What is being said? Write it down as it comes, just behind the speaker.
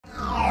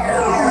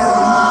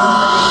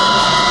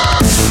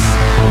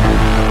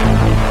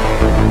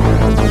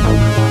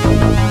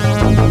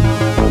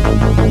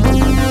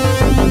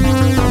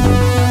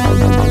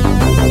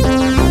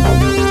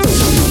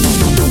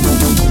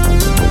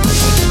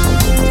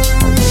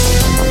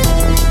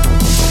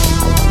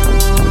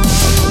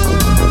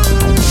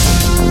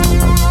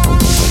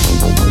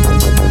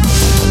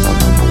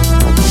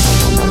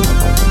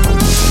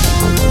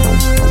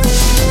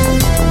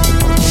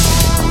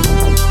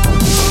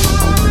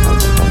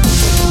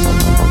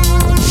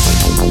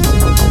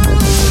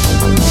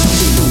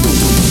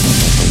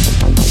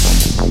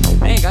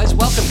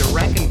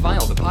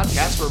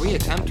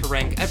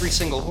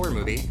single horror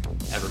movie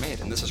ever made.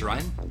 And this is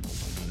Ryan.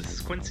 This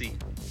is Quincy.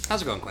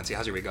 How's it going, Quincy?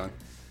 How's your week going?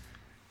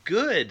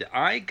 Good.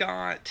 I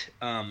got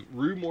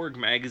Rue Morgue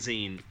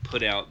magazine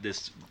put out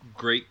this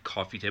great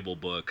coffee table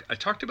book. I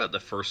talked about the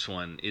first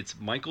one. It's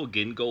Michael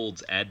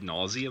Gingold's Ad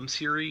Nauseum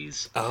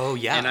series. Oh,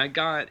 yeah. And I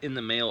got in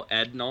the mail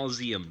Ad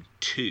Nauseum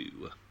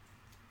 2.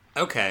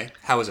 Okay.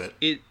 How is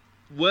it?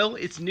 Well,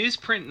 it's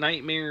newsprint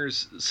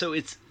nightmares. So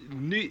it's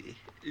new.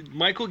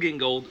 Michael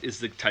Gingold is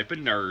the type of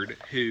nerd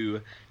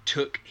who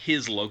took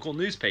his local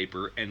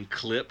newspaper and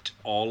clipped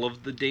all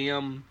of the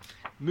damn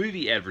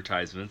movie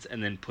advertisements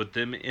and then put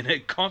them in a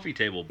coffee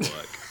table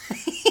book.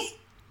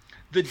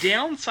 The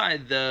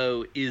downside,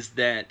 though, is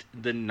that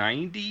the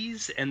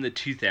 90s and the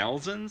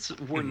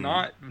 2000s were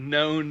not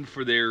known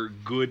for their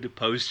good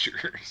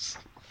posters.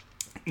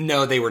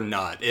 No, they were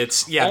not.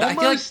 It's, yeah, Almost I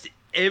feel like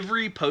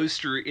every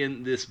poster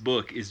in this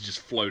book is just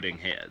floating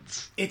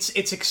heads.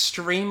 it's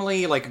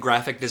extremely, like,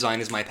 graphic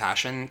design is my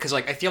passion. Because,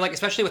 like, I feel like,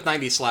 especially with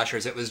 90s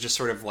slashers, it was just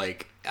sort of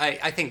like,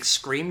 I think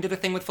Scream did a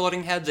thing with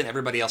floating heads, and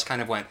everybody else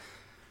kind of went,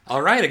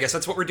 all right, I guess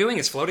that's what we're doing,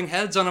 is floating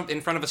heads in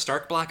front of a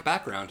stark black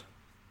background.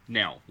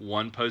 Now,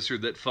 one poster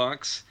that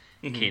fucks,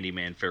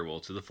 Candyman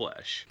Farewell to the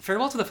Flesh.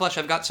 Farewell to the Flesh,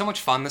 I've got so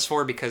much fondness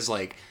for because,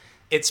 like,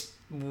 it's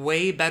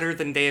way better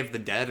than Day of the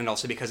Dead, and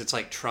also because it's,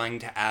 like, trying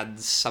to add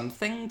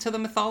something to the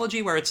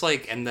mythology, where it's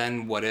like, and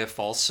then what if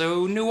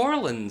also New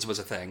Orleans was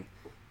a thing?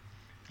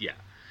 Yeah.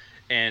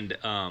 And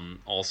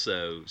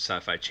also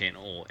Sci-Fi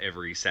Channel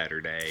every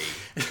Saturday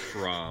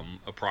from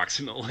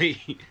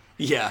approximately...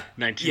 Yeah.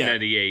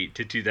 1998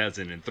 to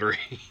 2003.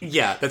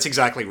 Yeah, that's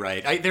exactly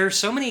right. There are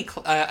so many...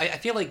 I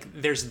feel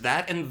like there's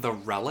that and The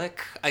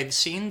Relic. I've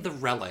seen The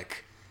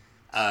Relic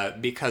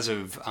because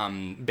of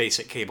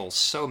basic cable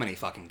so many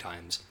fucking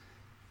times.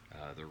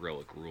 The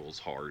Relic rules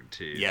hard,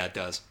 too. Yeah, it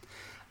does.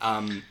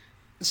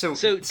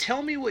 So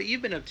tell me what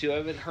you've been up to. I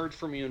haven't heard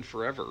from you in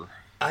forever.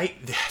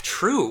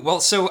 True. Well,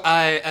 so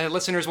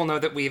listeners will know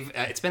that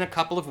it's been a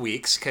couple of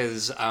weeks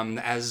because,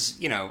 as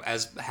you know,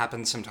 as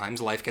happens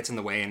sometimes, life gets in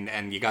the way,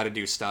 and you got to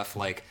do stuff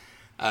like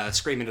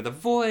scream into the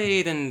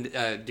void and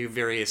do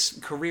various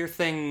career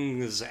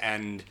things,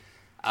 and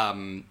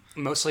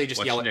mostly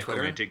just yell at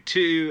Twitter. Watch Necromantic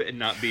 2 and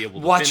not be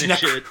able to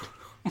finish it.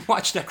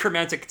 Watch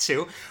Necromantic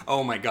 2.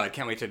 Oh my god,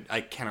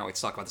 I cannot wait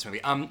to talk about this movie.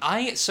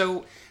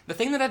 So the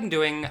thing that I've been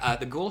doing,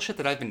 the ghoul shit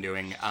that I've been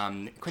doing,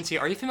 Quincy,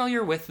 are you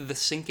familiar with The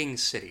Sinking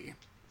City?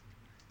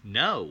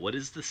 No, what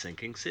is The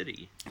Sinking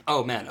City?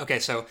 Oh, man. Okay,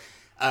 so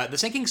The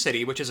Sinking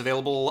City, which is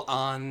available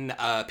on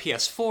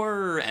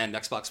PS4 and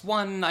Xbox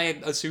One, I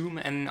assume,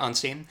 and on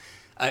Steam.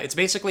 It's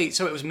basically...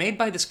 So it was made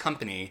by this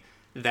company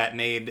that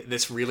made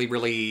this really,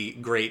 really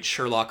great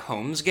Sherlock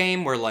Holmes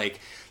game where, like,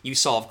 you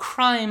solve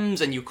crimes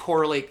and you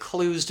correlate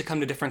clues to come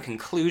to different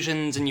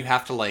conclusions and you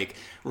have to, like,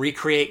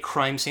 recreate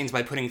crime scenes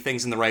by putting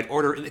things in the right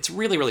order. It's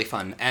really, really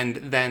fun. And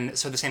then,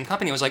 so the same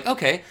company was like,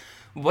 okay...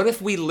 What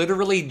if we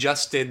literally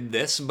just did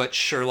this, but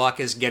Sherlock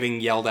is getting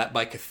yelled at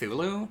by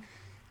Cthulhu?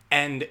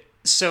 And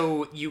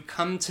so you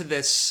come to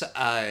this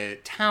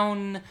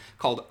town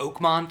called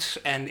Oakmont,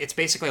 and it's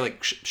basically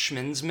like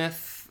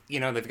Schminsmith. You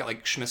know, they've got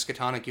like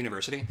Schmiskatonic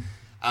University.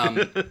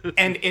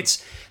 And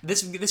it's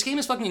this game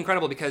is fucking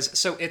incredible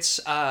because it's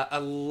a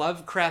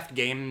Lovecraft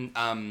game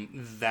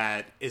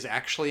that is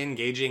actually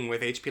engaging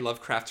with H.P.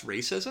 Lovecraft's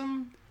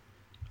racism.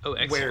 Oh,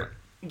 excellent.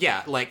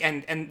 Yeah, like,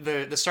 and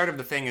the start of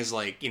the thing is,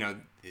 like, you know,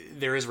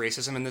 there is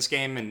racism in this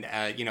game,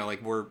 and, you know,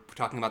 like, we're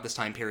talking about this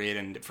time period,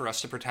 and for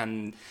us to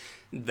pretend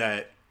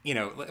that, you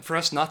know, for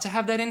us not to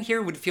have that in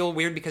here would feel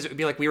weird, because it would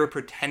be like we were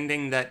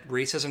pretending that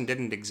racism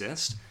didn't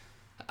exist,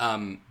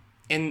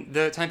 in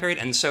the time period,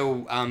 and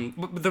so,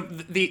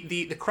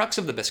 the crux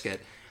of the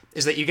biscuit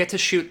is that you get to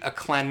shoot a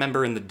clan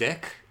member in the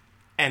dick,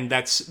 and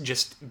that's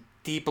just...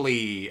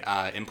 deeply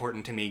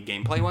important to me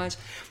gameplay-wise.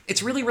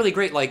 It's really, really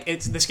great. Like,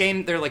 it's this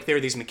game, there are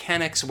these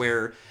mechanics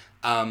where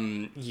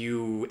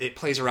it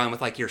plays around with,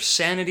 like, your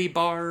sanity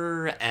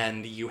bar,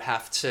 and you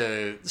have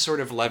to sort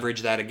of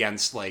leverage that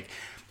against, like...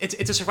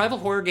 It's a survival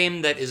horror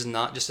game that is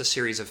not just a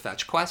series of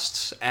fetch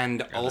quests,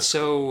 and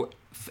also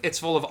it's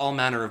full of all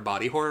manner of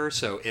body horror,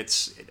 so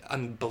it's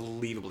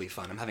unbelievably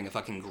fun. I'm having a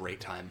fucking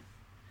great time.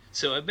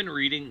 So I've been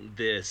reading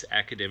this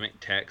academic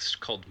text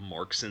called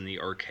Marx in the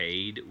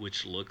Arcade,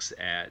 which looks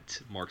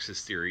at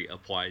Marxist theory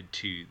applied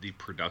to the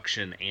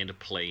production and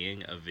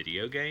playing of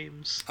video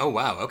games. Oh,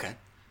 wow, okay.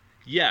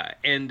 Yeah,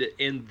 and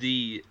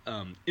the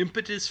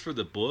impetus for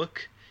the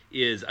book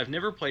is, I've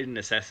never played an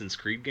Assassin's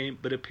Creed game,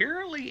 but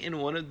apparently in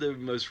one of the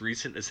most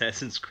recent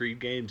Assassin's Creed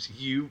games,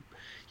 you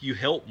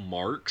help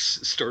Marx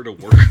start a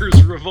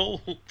workers'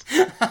 revolt.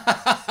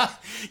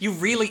 You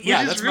really... Yeah,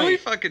 which is that's really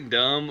fucking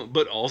dumb,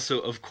 but also,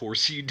 of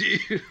course you do.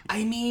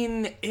 I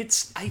mean,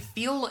 I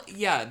feel...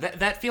 Yeah,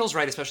 that feels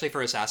right, especially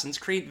for Assassin's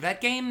Creed.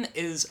 That game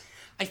is...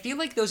 I feel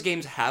like those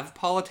games have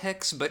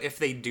politics, but if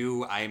they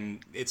do,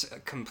 it's a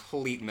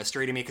complete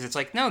mystery to me, because it's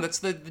like, no, that's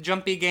the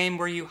jumpy game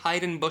where you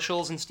hide in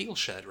bushels and steal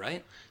shit,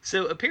 right?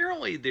 So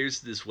apparently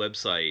there's this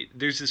website,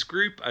 there's this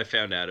group I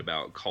found out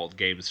about called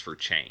Games for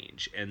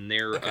Change, and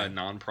they're a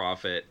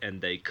nonprofit,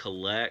 and they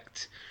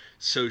collect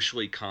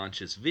socially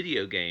conscious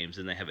video games,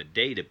 and they have a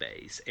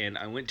database. And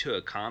I went to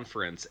a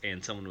conference,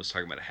 and someone was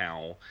talking about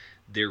how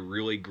they're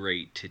really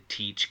great to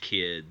teach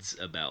kids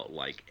about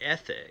like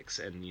ethics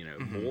and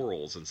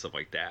morals and stuff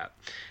like that.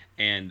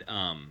 And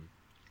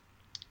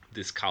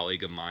this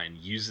colleague of mine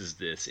uses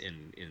this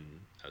in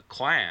a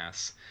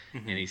class,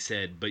 and he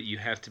said, but you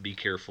have to be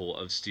careful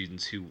of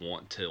students who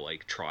want to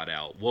like trot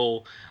out,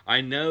 well,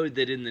 I know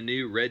that in the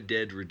new Red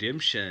Dead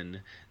Redemption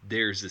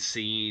there's a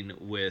scene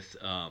with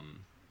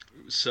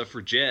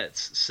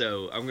suffragettes,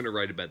 so I'm going to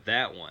write about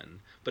that one,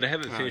 but I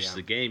haven't finished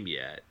the game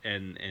yet.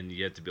 And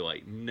you have to be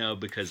like, no,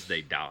 because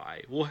they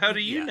die. Well, how do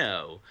you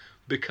know?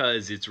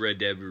 Because it's Red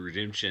Dead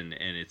Redemption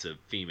and it's a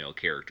female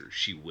character.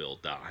 She will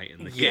die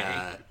in the game.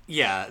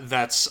 Yeah,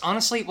 that's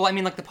honestly, well, I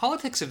mean, like, the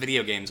politics of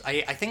video games,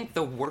 I think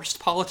the worst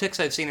politics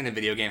I've seen in a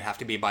video game have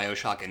to be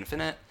BioShock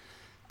Infinite.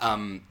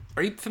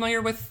 Are you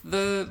familiar with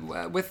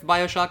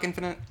BioShock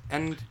Infinite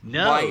and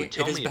why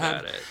tell it is me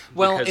bad? about it.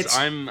 Well, because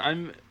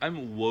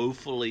I'm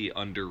woefully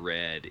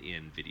underread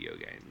in video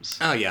games.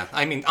 Oh yeah,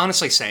 I mean,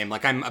 honestly, same.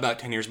 Like, I'm about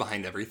 10 years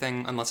behind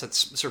everything, unless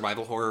it's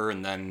survival horror,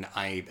 and then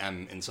I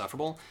am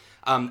insufferable.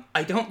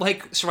 I don't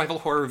like survival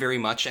horror very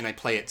much, and I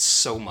play it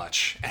so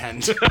much,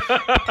 and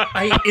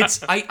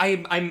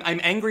I'm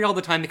angry all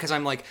the time because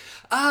I'm like,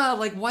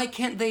 why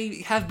can't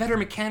they have better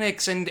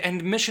mechanics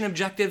and mission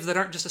objectives that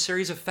aren't just a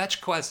series of fetch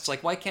quests?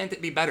 Like, why can't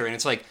it be better? And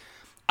it's like,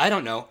 I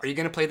don't know. Are you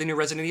going to play the new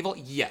Resident Evil?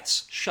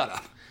 Yes. Shut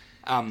up.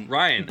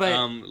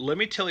 Ryan, let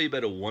me tell you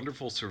about a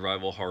wonderful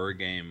survival horror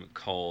game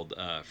called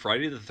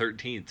Friday the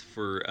 13th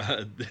for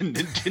the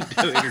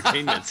Nintendo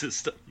Entertainment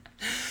System.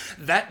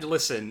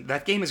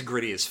 That game is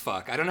gritty as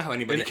fuck. I don't know how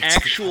anybody an gets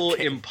actual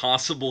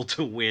impossible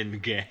to win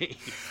game.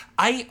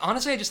 I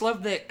just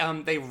love that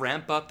they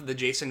ramp up the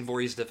Jason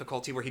Voorhees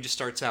difficulty where he just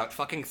starts out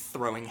fucking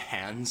throwing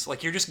hands.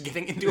 Like, you're just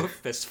getting into a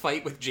fist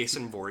fight with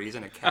Jason Voorhees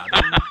in a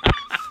cabin.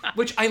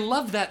 Which I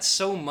love that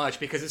so much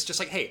because it's just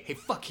like, hey,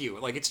 fuck you.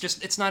 Like,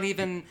 it's not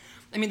even...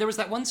 I mean, there was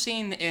that one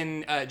scene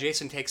in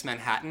Jason Takes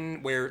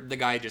Manhattan where the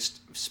guy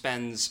just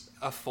spends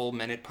a full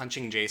minute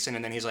punching Jason,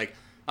 and then he's like,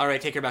 all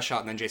right, take your best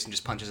shot, and then Jason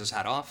just punches his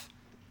hat off.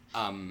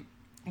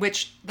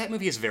 Which, that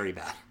movie is very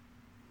bad.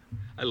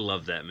 I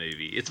love that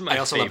movie. It's my favorite. I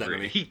also love that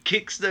movie. He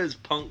kicks those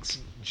punks'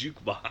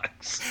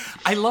 jukebox.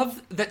 I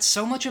love that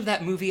so much of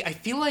that movie. I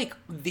feel like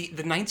the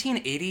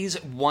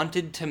 1980s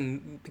wanted to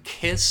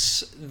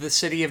kiss the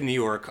city of New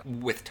York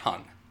with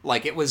tongue.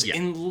 Like, it was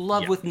in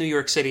love with New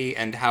York City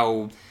and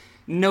how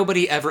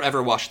nobody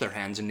ever washed their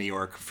hands in New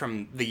York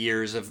from the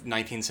years of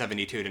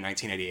 1972 to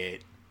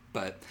 1988.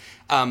 But,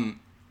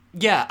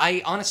 yeah,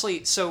 I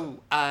honestly,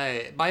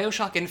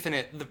 BioShock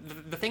Infinite,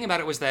 the thing about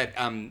it was that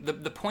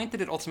the point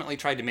that it ultimately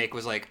tried to make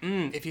was like,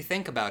 if you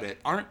think about it,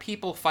 aren't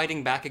people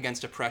fighting back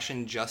against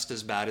oppression just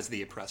as bad as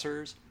the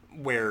oppressors?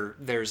 Where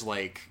there's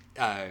like,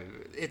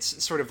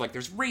 it's sort of like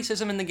there's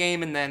racism in the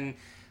game, and then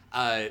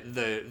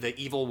the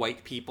evil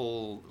white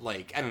people,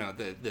 like, I don't know,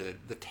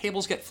 the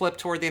tables get flipped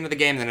toward the end of the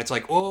game, and then it's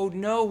like, oh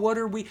no, what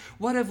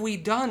have we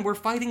done? We're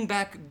fighting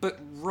back, but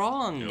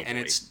wrong. And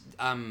it's,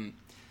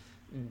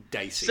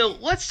 dicey. So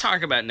let's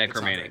talk about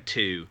Necromantic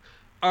 2.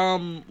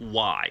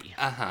 Why?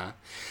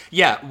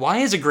 Yeah, why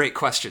is a great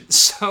question.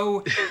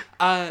 So,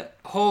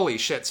 holy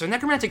shit. So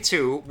Necromantic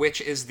 2,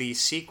 which is the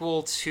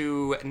sequel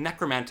to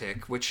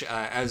Necromantic, which,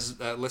 as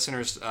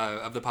listeners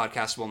of the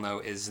podcast will know,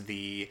 is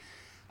the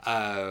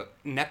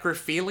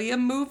necrophilia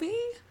movie?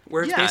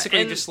 Where it's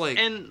basically just like...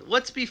 And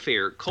let's be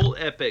fair, Cult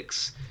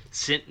Epics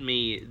sent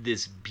me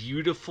this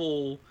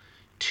beautiful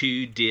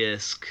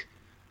 2-disc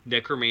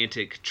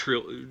Necromantic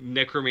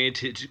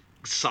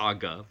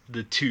Saga,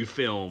 the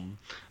 2-film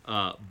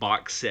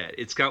box set.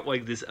 It's got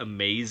like this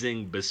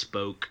amazing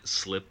bespoke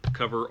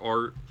slipcover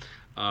art.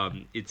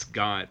 It's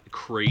got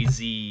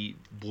crazy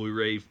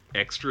Blu-ray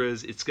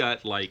extras. It's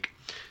got like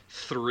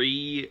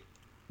 3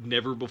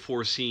 never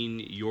before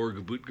seen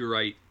Jörg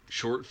Buttgereit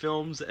short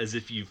films, as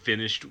if you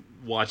finished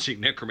watching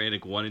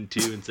Necromantic 1 and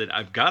 2 and said,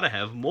 I've got to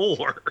have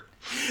more.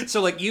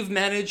 So, like, you've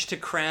managed to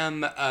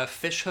cram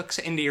fish hooks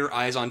into your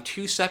eyes on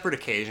 2 separate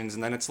occasions,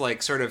 and then it's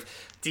like, sort of,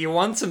 do you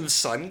want some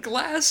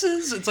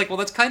sunglasses? It's like, well,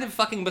 that's kind of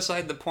fucking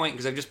beside the point,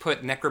 because I've just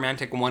put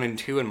Necromantic 1 and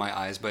 2 in my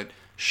eyes, but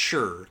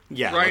sure.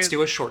 Yeah, Ryan, let's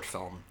do a short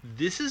film.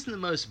 This is the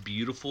most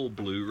beautiful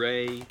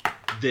Blu-ray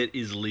that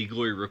is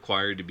legally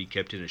required to be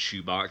kept in a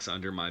shoebox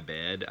under my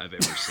bed I've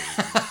ever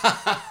seen.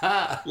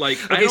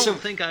 Like, okay, I don't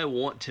think I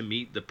want to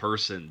meet the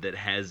person that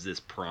has this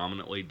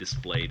prominently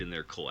displayed in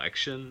their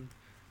collection,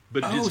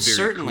 but it is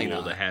very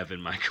cool to have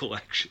in my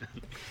collection.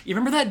 You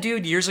remember that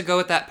dude years ago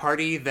at that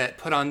party that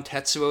put on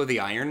Tetsuo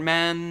the Iron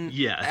Man?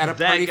 Yeah, at a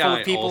party full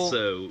of people?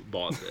 Also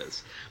bought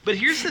this. But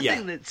here's the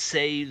thing that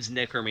saves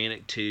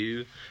Necromantic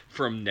 2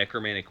 from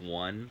Necromantic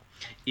 1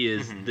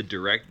 is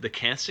the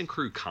cast and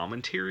crew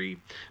commentary,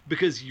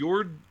 because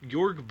Jörg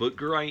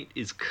Buttgereit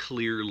is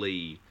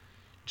clearly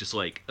just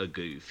like a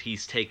goof.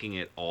 He's taking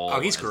it all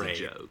as a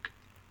joke.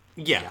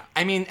 Yeah,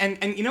 I mean,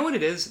 and you know what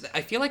it is?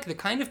 I feel like the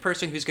kind of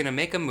person who's going to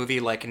make a movie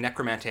like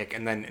Necromantic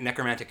and then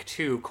Necromantic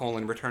 2,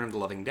 Return of the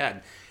Living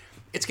Dead,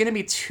 it's going to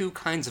be two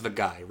kinds of a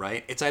guy,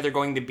 right? It's either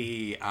going to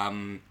be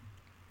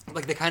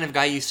like the kind of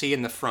guy you see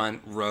in the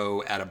front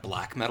row at a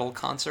black metal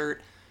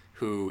concert,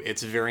 who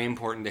it's very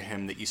important to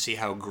him that you see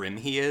how grim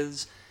he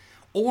is,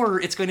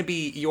 or it's going to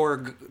be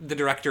Jorg, the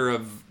director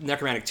of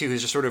Necromantic 2,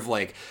 who's just sort of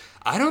like,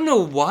 I don't know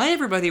why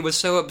everybody was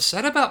so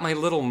upset about my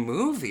little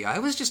movie. I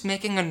was just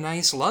making a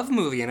nice love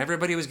movie, and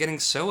everybody was getting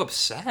so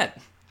upset.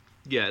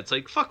 Yeah, it's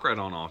like, fuck right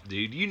on off,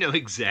 dude. You know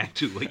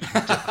exactly what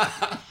you've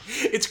done.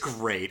 It's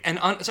great. And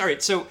sorry,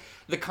 so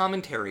the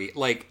commentary,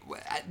 like,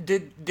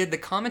 did the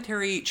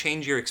commentary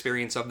change your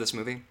experience of this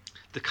movie?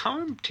 The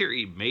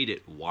commentary made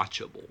it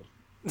watchable.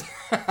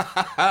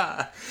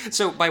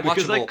 So by watchable,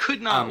 because I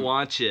could not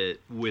watch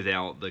it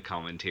without the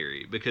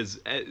commentary, because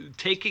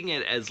taking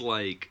it as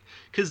like,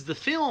 because the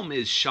film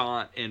is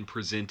shot and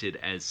presented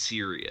as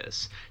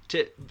serious,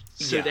 to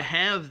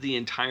have the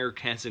entire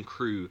cast and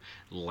crew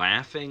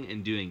laughing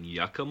and doing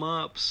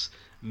yuck-em-ups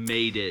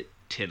made it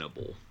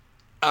tenable.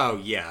 Oh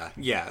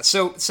yeah.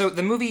 So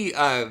the movie,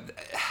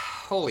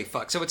 holy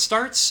fuck. So it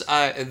starts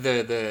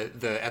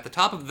the at the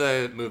top of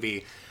the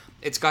movie.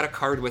 It's got a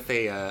card with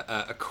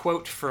a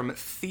quote from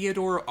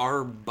Theodore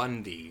R.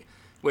 Bundy,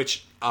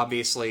 which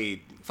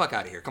obviously, fuck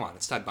out of here. Come on,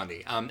 it's Ted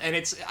Bundy. And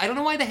it's, I don't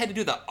know why they had to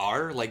do the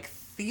R, like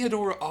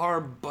Theodore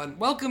R. Bundy.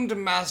 Welcome to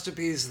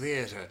Masterpiece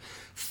Theater,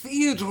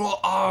 Theodore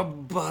R.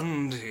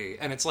 Bundy.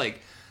 And it's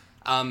like,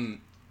 I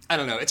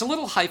don't know. It's a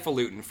little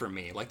highfalutin for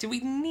me. Like, do we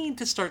need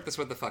to start this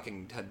with the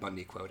fucking Ted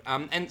Bundy quote?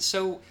 And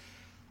so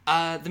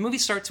the movie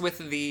starts with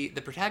the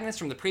protagonist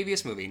from the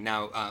previous movie.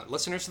 Now,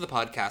 listeners to the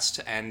podcast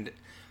and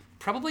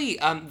probably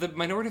the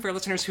minority of our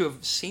listeners who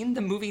have seen the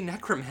movie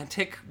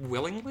Necromantic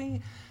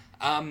willingly,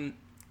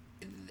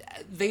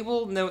 they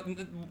will know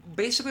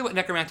basically what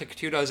Necromantic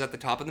 2 does at the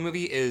top of the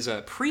movie is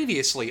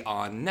previously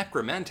on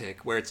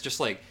Necromantic, where it's just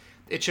like,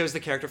 it shows the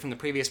character from the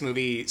previous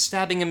movie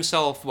stabbing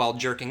himself while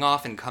jerking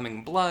off and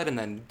coming blood and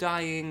then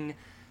dying.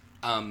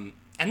 And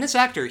this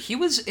actor, he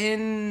was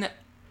in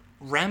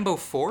Rambo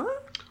 4?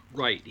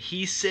 Right.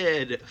 He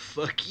said,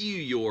 fuck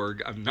you,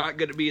 Jorg. I'm not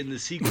going to be in the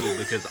sequel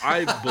because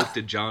I booked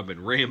a job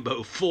in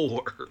Rambo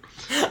 4.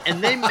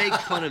 And they make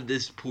fun of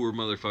this poor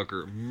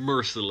motherfucker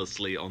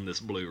mercilessly on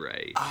this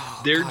Blu-ray.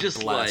 Oh, They're God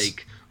just bless.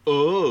 like,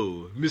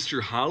 oh, Mr.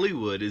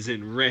 Hollywood is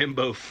in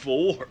Rambo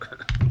 4.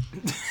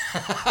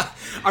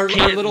 Our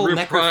Can't little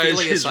reprise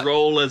necrophilia his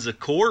role as a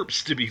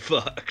corpse to be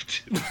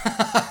fucked.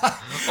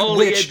 All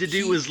he had to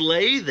do was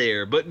lay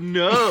there, but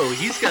no,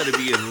 he's got to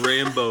be in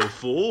Rambo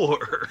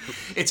 4.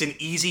 It's an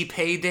easy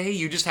payday.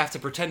 You just have to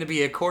pretend to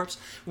be a corpse.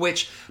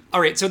 Which,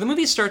 all right. So the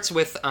movie starts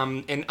with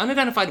an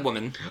unidentified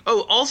woman.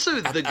 Oh,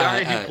 also the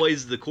guy who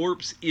plays the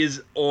corpse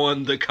is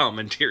on the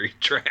commentary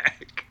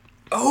track.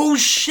 Oh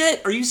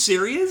shit! Are you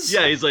serious?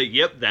 Yeah, he's like,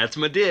 "Yep, that's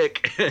my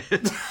dick."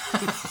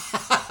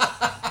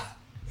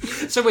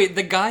 So wait,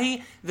 the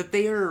guy that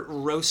they are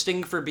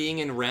roasting for being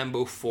in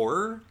Rambo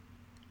 4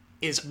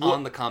 is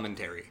on the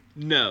commentary.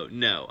 No,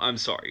 I'm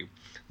sorry.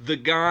 The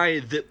guy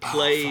that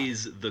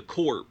plays the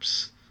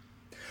corpse.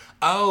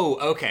 Oh,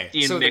 okay.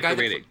 In so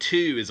Necromantic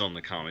 2 is on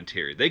the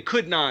commentary. They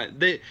could not.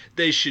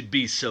 They should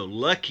be so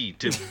lucky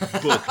to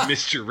book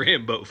Mr.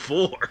 Rambo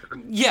 4.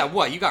 Yeah,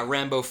 what? You got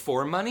Rambo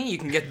 4 money? You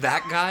can get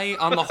that guy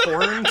on the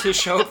horn to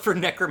show up for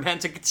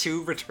Necromantic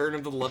 2: Return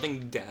of the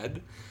Living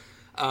Dead.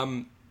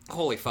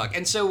 Holy fuck!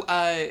 And so,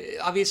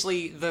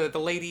 obviously, the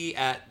lady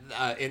at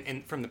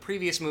from the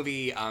previous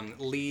movie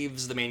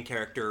leaves the main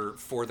character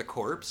for the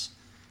corpse,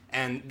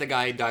 and the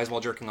guy dies while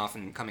jerking off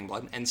and coming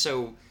blood. And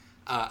so,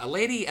 a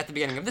lady at the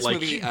beginning of this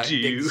movie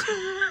digs,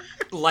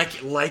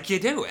 like you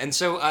do. And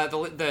so,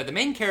 the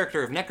main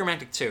character of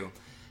Necromantic 2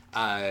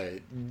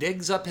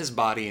 digs up his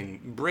body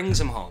and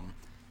brings him home,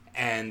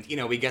 and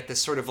we get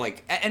this sort of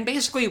like, and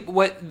basically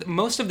what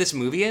most of this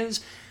movie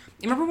is.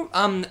 You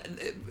remember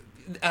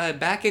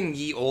back in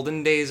ye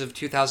olden days of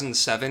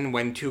 2007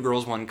 when Two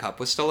Girls, One Cup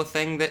was still a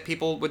thing that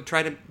people would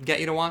try to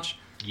get you to watch?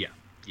 Yeah.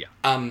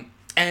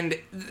 And,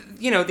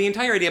 the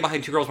entire idea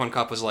behind Two Girls, One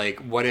Cup was like,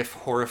 what if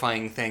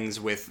horrifying things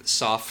with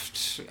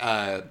soft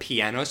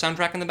piano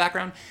soundtrack in the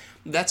background?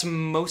 That's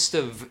most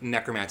of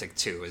Necromantic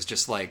 2, is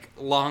just like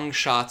long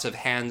shots of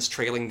hands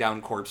trailing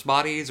down corpse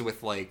bodies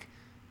with like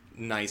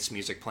nice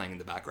music playing in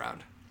the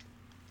background.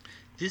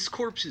 This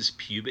corpse's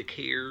pubic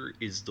hair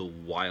is the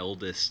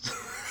wildest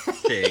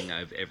thing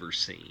I've ever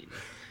seen.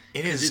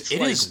 It is.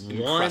 It's like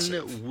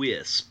one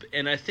wisp,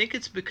 and I think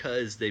it's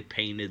because they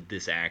painted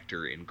this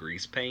actor in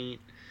grease paint.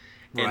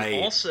 Right.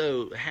 And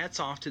also, hats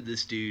off to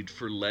this dude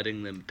for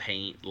letting them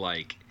paint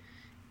like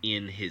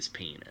in his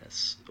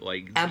penis.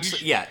 Like,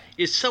 absolutely, yeah.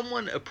 If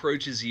someone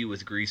approaches you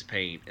with grease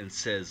paint and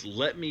says,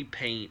 "Let me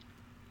paint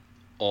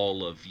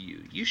all of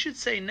you," you should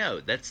say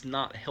no. That's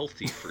not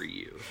healthy for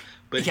you.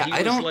 But Yeah, he I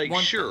was don't like,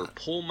 want sure, that.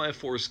 pull my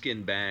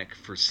foreskin back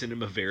for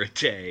cinema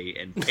verite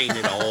and paint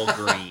it all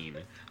green.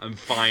 I'm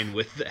fine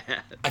with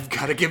that. I've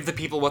got to give the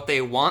people what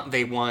they want.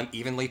 They want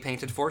evenly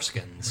painted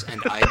foreskins,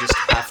 and I just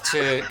have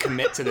to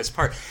commit to this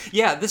part.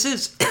 Yeah, this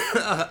is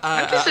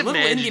I'm just a little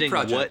indie imagining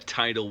project. what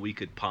title we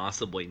could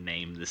possibly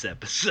name this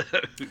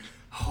episode.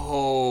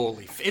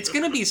 It's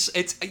gonna be.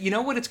 It's you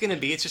know what it's gonna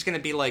be. It's just gonna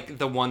be like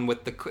the one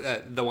with the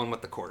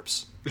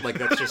corpse. Like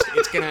that's just.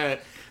 It's gonna.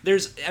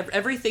 There's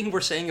everything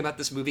we're saying about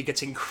this movie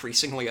gets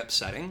increasingly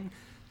upsetting.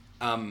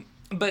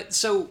 But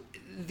so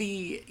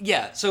the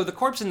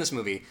corpse in this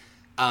movie.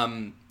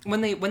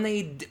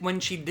 When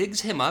she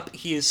digs him up,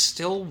 he is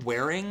still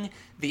wearing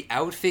the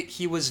outfit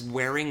he was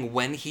wearing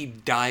when he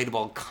died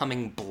while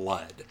coming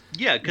blood.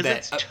 Yeah, because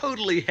that's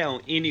totally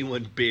how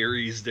anyone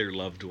buries their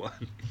loved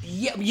one.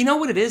 Yeah, you know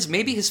what it is?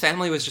 Maybe his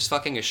family was just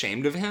fucking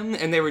ashamed of him,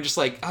 and they were just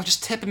like, "Oh,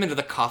 just tip him into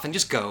the coffin.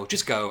 Just go.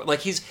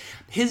 Like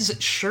his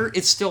shirt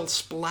is still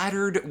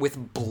splattered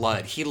with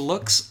blood. He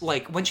looks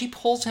like when she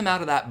pulls him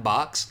out of that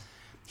box.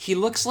 He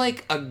looks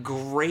like a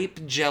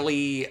grape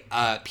jelly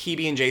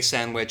PB&J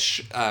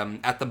sandwich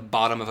at the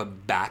bottom of a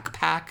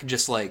backpack,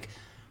 just like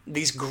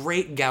these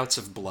great gouts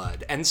of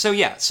blood. And so,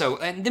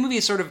 and the movie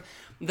is sort of,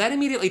 that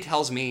immediately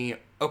tells me,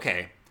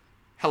 okay,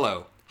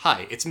 hello,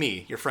 hi, it's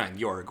me, your friend,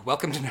 Jorg.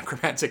 Welcome to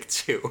Necromantic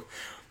 2.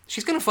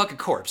 She's gonna fuck a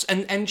corpse.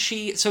 And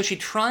she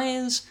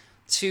tries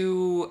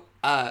to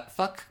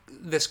fuck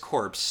this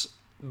corpse,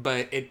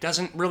 but it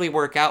doesn't really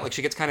work out. Like,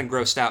 she gets kind of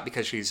grossed out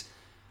because she's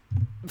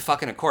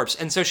fucking a corpse,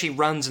 and so she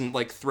runs and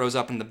like throws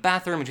up in the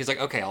bathroom, and she's like,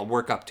 okay, I'll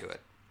work up to it.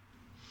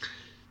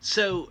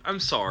 So I'm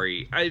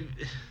sorry,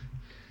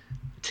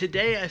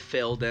 today I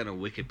fell down a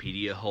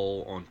Wikipedia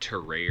hole on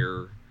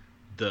Terrere,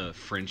 the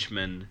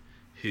Frenchman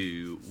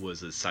who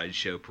was a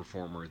sideshow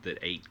performer that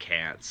ate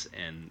cats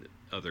and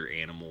other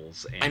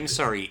animals. And I'm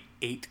sorry,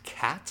 ate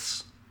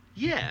cats?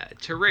 Yeah,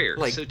 Terrere.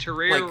 So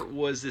Terrere like,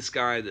 was this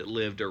guy that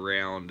lived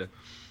around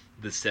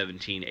the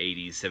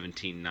 1780s,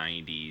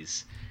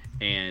 1790s.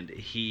 And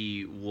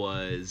he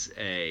was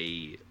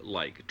a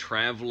like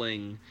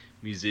traveling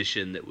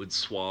musician that would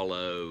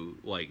swallow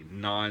like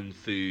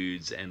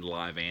non-foods and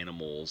live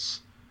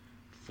animals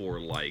for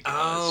like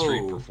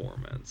street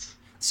performance.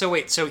 So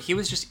wait, so he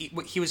was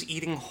he was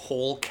eating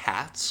whole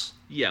cats?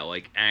 Yeah,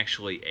 like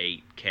actually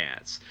ate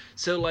cats.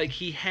 So like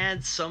he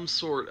had some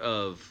sort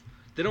of,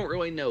 they don't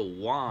really know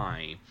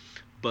why,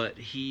 but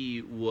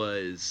he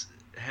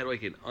had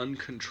like an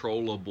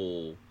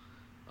uncontrollable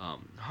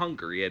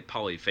hunger. He had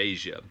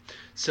polyphagia.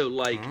 So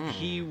like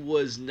he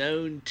was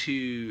known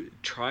to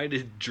try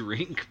to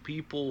drink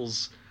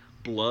people's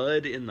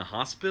blood in the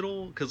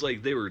hospital because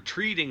like they were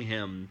treating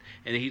him,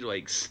 and he'd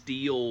like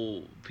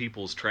steal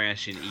people's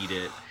trash and eat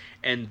it,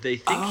 and they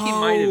think he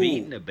might have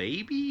eaten a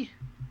baby.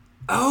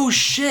 Oh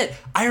shit,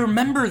 I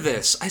remember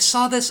this. I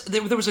saw this,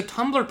 there was a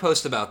Tumblr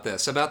post about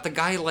this, about the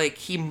guy, like,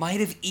 he might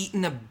have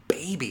eaten a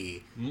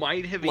baby.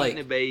 Eaten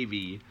a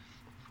baby.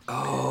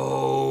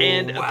 Oh,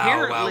 and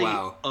apparently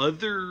wow.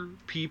 Other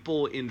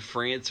people in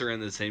France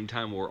around the same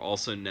time were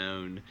also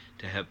known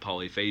to have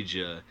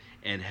polyphagia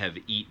and have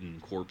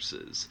eaten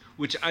corpses,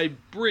 which I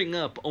bring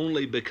up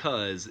only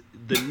because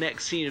the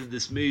next scene of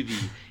this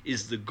movie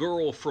is the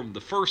girl from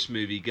the first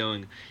movie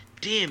going,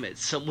 damn it,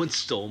 someone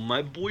stole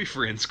my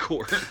boyfriend's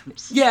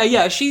corpse.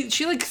 Yeah,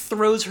 she like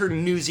throws her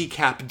newsy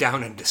cap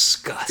down in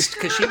disgust,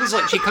 because she was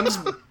like, she comes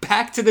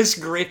back to this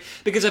grave,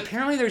 because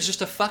apparently there's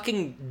just a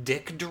fucking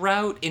dick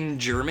drought in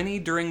Germany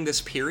during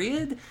this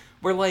period,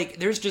 where like,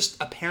 there's just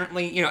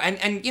apparently, you know,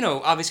 and you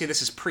know, obviously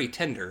this is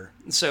pre-Tinder,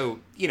 so,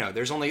 you know,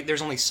 there's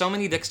only so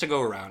many dicks to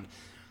go around.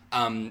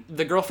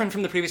 The girlfriend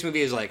from the previous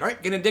movie is like, all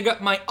right, gonna dig up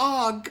my,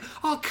 oh,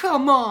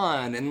 come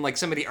on, and like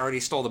somebody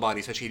already stole the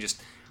body, so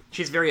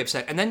she's very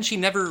upset, and then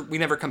we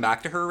never come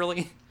back to her,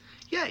 really.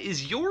 Yeah,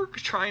 is York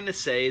trying to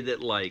say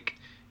that, like,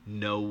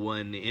 no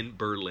one in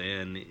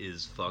Berlin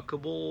is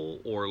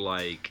fuckable? Or,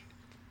 like,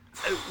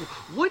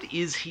 what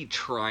is he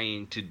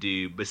trying to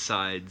do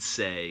besides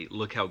say,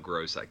 look how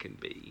gross I can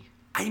be?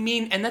 I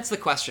mean, and that's the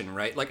question,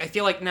 right? Like, I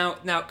feel like now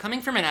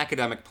coming from an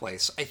academic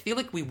place, I feel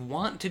like we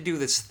want to do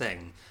this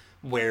thing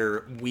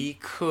where we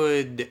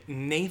could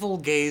navel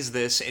gaze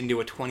this into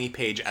a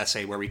 20-page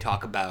essay where we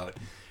talk about,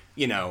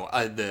 you know,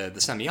 the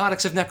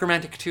semiotics of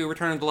Necromantic 2,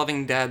 Return of the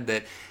Living Dead,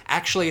 that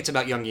actually it's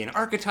about Jungian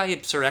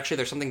archetypes, or actually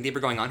there's something deeper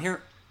going on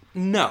here.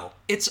 No.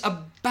 It's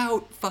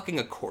about fucking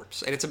a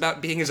corpse, and it's about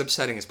being as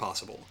upsetting as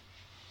possible.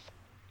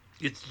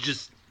 It's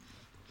just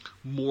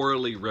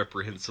morally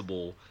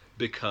reprehensible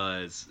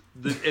because,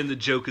 the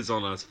joke is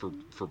on us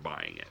for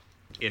buying it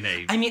in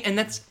a and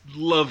that's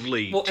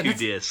lovely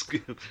 2-disc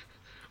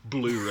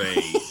Blu-ray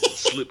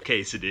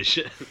slipcase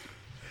edition.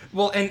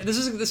 Well, and this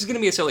is going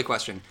to be a silly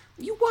question.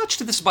 You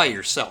watched this by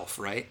yourself,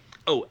 right?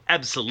 Oh,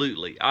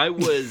 absolutely. I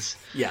was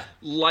yeah,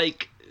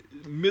 like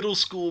middle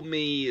school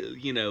me,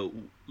 you know,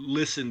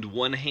 listened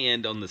one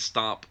hand on the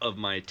stop of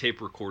my tape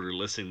recorder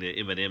listening to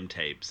Eminem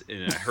tapes,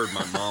 and I heard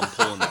my mom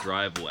pull in the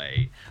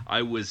driveway.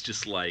 I was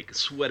just like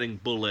sweating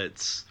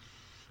bullets,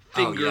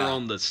 Oh, finger yeah.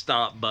 on the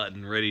stop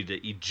button, ready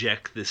to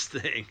eject this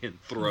thing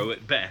and throw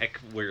it back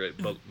where it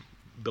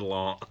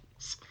belongs.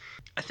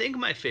 I think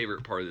my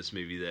favorite part of this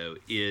movie, though,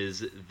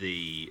 is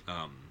the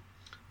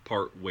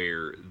part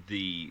where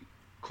the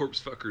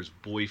corpse fucker's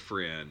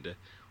boyfriend,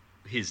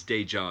 his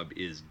day job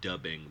is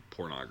dubbing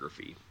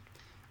pornography.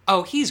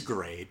 Oh, he's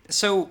great.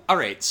 So, all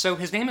right. So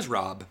his name is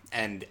Rob,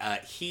 and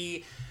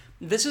he.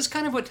 This is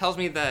kind of what tells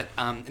me that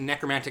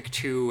Necromantic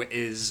 2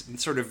 is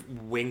sort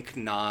of wink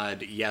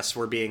nod. Yes,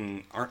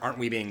 aren't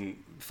we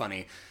being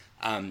funny?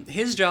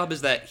 His job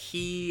is that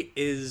he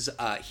does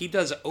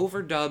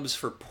overdubs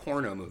for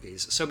porno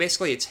movies. So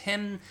basically, it's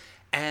him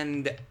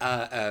and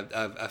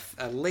a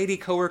lady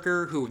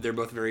coworker who they're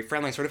both very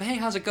friendly. Sort of, hey,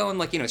 how's it going?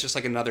 Like, it's just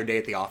like another day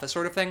at the office,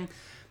 sort of thing.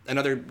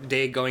 Another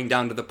day going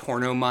down to the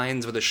porno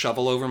mines with a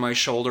shovel over my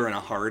shoulder and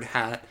a hard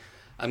hat.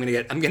 I'm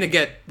gonna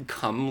get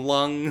cum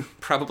lung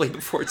probably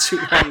before too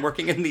long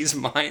working in these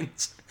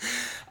mines.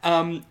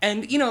 And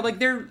like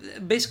they're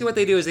basically what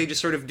they do is they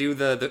just sort of do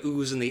the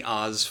oohs and the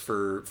ahs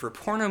for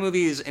porno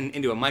movies and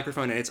into a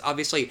microphone, and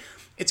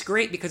it's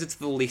great because it's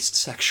the least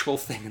sexual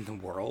thing in the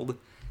world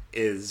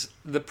is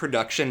the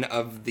production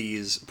of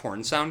these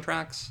porn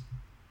soundtracks.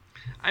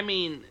 I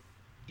mean,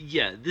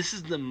 yeah, this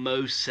is the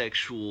most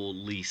sexual,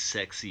 least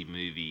sexy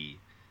movie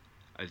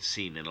I've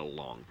seen in a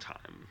long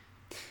time.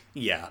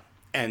 Yeah.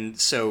 And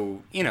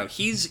so,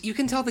 you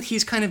can tell that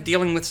he's kind of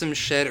dealing with some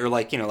shit, or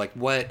like,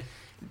 what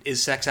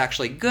is sex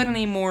actually good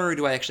anymore? Or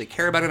do I actually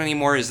care about it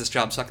anymore? Is this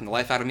job sucking the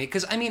life out of me?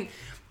 Because,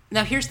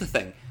 now here's the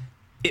thing.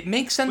 It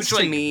makes sense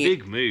to me.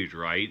 Big mood,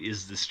 right?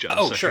 Is this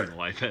job sucking the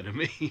life out of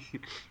me?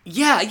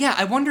 Yeah.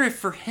 I wonder if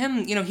for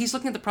him, he's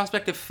looking at the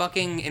prospect of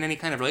fucking in any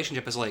kind of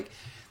relationship as like,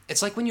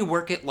 it's like when you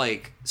work at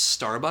like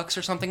Starbucks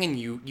or something and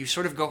you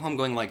sort of go home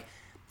going like,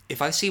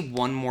 if I see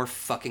one more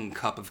fucking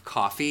cup of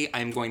coffee,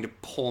 I'm going to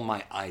pull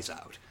my eyes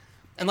out.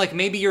 And, like,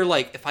 maybe you're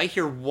like, if I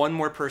hear one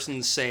more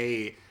person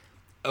say,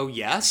 oh,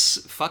 yes,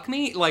 fuck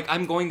me, like,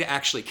 I'm going to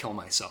actually kill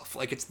myself.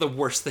 Like, it's the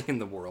worst thing in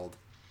the world.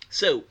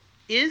 So,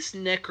 is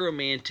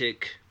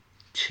Necromantic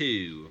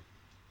 2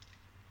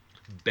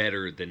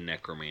 better than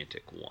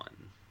Necromantic 1?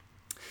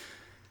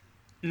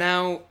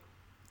 Now,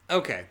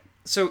 okay.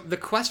 So the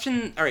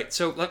question, all right.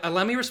 So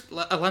allow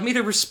me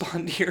to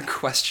respond to your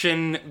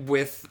question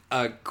with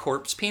a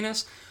corpse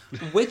penis.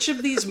 Which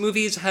of these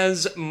movies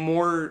has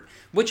more?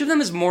 Which of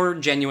them is more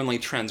genuinely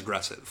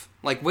transgressive?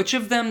 Like which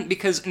of them?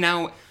 Because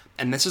now,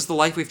 and this is the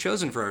life we've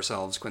chosen for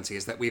ourselves, Quincy,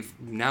 is that we've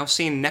now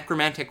seen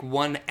Necromantic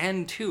 1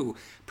 and 2.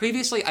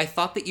 Previously, I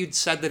thought that you'd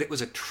said that it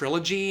was a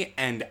trilogy,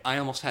 and I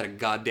almost had a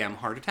goddamn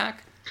heart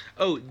attack.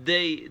 Oh,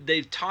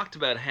 they've talked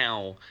about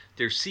how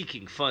they're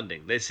seeking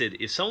funding. They said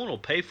if someone will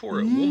pay for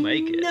it, we'll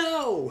make it.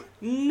 No.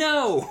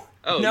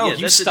 Oh, no, yeah,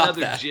 that's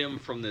another that. gem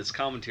from this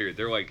commentary.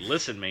 They're like,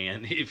 listen,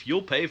 man, if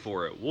you'll pay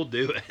for it, we'll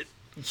do it.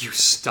 You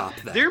stop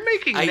that. They're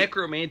making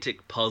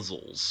necromantic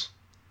puzzles.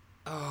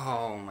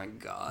 Oh my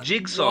god.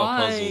 Jigsaw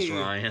puzzles,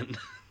 Ryan.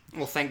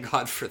 Well, thank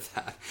God for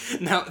that.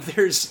 Now,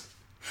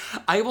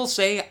 I will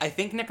say, I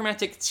think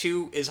Necromantic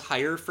 2 is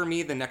higher for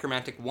me than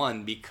Necromantic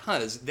 1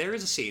 because there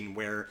is a scene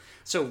where...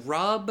 So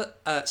Rob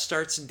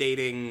starts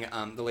dating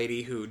the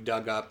lady who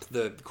dug up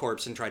the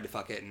corpse and tried to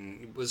fuck it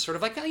and was sort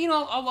of like,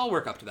 I'll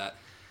work up to that.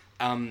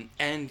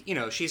 And,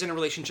 she's in a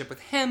relationship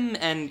with him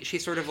and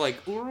she's sort of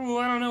like, ooh,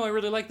 I don't know, I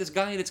really like this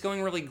guy and it's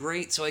going really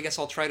great, so I guess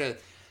I'll try to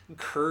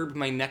curb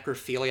my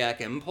necrophiliac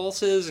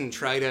impulses and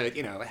try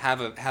to,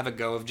 have a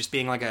go of just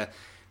being like a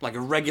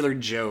regular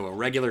Joe, a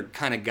regular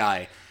kind of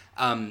guy.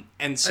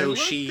 And so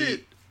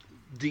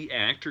the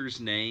actor's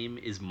name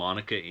is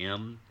Monica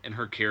M, and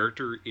her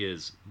character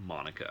is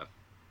Monica.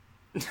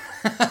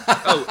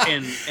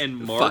 and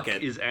Mark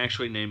is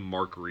actually named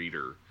Mark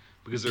Reeder.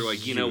 Because they're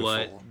like, you know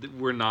what?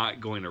 We're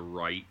not going to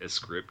write a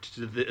script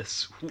to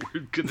this. We're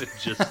going to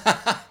just...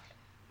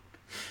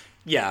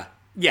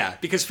 Yeah,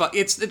 because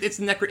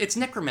it's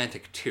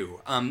necromantic too.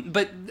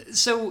 But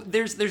so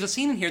there's a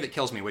scene in here that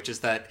kills me, which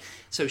is that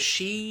so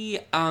she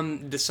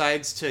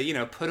decides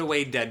to put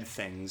away dead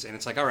things, and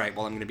it's like, all right,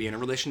 well I'm going to be in a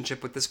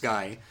relationship with this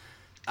guy,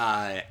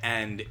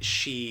 and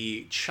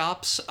she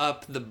chops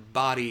up the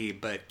body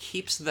but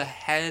keeps the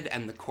head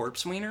and the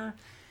corpse wiener,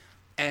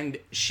 and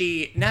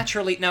she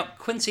naturally now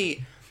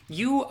Quincy.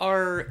 You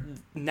are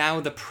now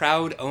the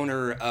proud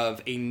owner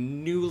of a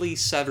newly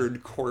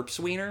severed corpse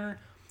wiener.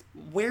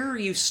 Where are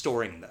you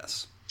storing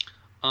this?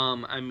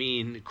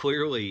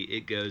 Clearly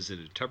it goes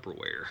into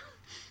Tupperware.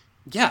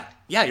 Yeah,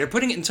 you're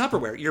putting it in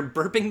Tupperware. You're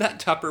burping that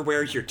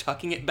Tupperware, you're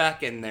tucking it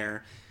back in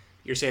there,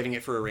 you're saving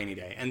it for a rainy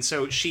day. And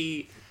so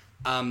she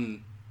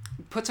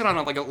puts it on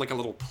like a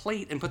little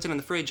plate and puts it in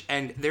the fridge,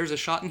 and there's a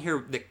shot in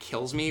here that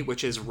kills me,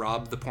 which is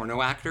Rob, the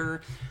porno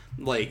actor.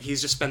 Like,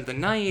 he's just spent the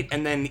night,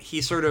 and then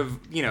he sort of,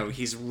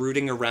 he's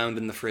rooting around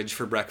in the fridge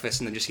for breakfast,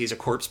 and then just sees a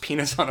corpse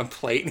penis on a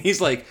plate, and he's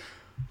like...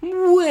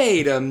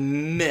 Wait a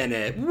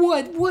minute.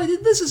 What?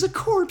 This is a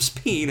corpse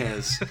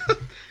penis.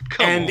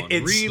 Come on,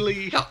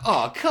 really?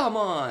 Oh, come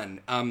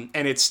on.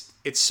 And it's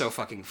so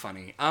fucking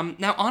funny.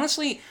 Now,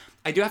 honestly,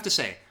 I do have to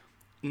say,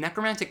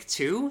 Necromantic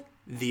 2,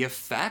 the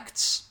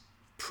effects,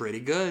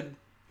 pretty good.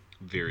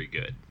 Very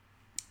good.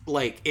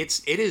 Like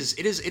it is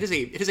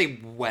a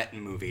wet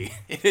movie.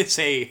 It is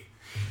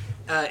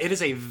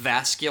a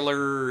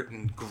vascular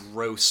and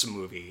gross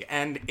movie,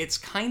 and it's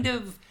kind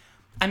of,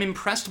 I'm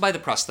impressed by the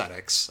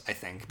prosthetics, I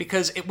think,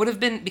 because it would have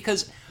been,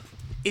 because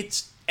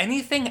it's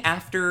anything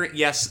after,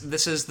 yes,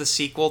 this is the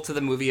sequel to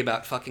the movie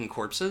about fucking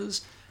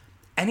corpses.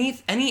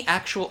 Any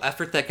actual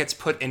effort that gets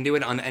put into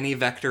it on any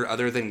vector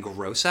other than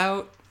gross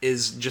out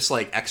is just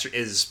like extra,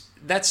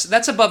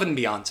 that's above and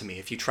beyond to me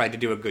if you tried to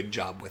do a good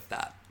job with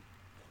that.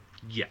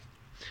 Yeah.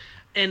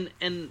 And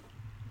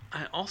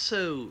I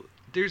also,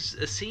 there's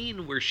a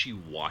scene where she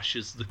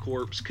washes the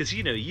corpse, because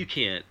you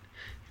can't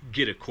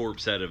get a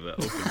corpse out of an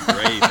open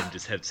grave and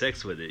just have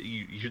sex with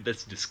it.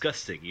 That's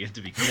disgusting. You have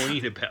to be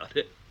clean about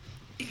it.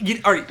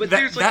 All right, but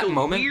there's like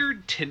a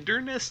weird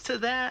tenderness to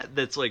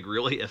that's like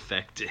really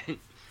affecting.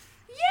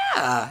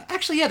 Yeah,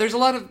 actually, yeah. There's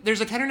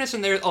a tenderness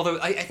in there. Although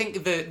I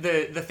think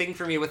the thing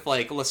for me with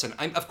like, listen,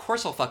 of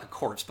course I'll fuck a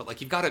corpse, but like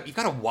you've got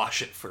to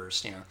wash it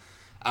first,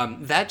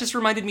 That just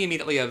reminded me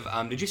immediately of.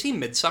 Did you see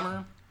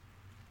Midsommar?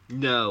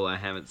 No, I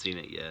haven't seen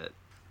it yet.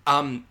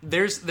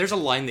 There's a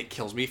line that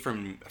kills me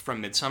from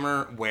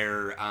Midsommar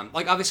where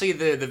like obviously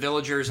the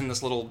villagers in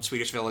this little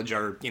Swedish village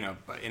are in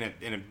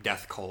a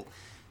death cult.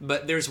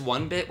 But there's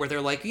one bit where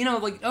they're like,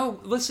 oh,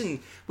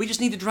 listen, we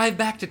just need to drive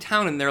back to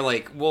town. And they're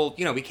like, well,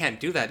 we can't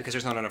do that because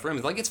there's not enough room.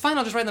 It's like, it's fine,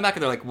 I'll just ride in the back.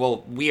 And they're like,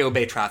 well, we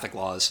obey traffic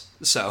laws.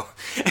 So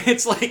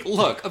it's like,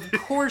 look, of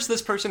course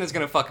this person is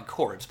going to fuck a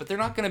corpse, but they're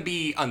not going to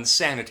be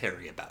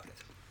unsanitary about it.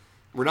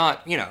 We're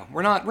not,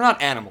 we're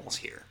not animals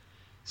here.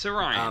 So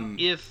Ryan,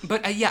 if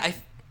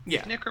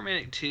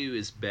Necromantic 2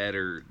 is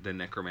better than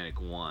Necromantic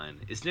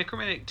 1, is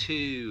Necromantic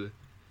 2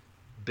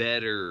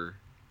 better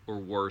or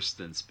worse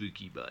than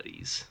Spooky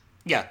Buddies?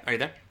 Yeah, are you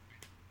there?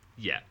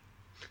 Yeah.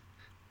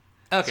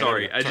 Okay.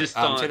 Sorry, I just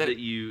thought that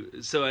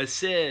you... So I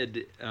said...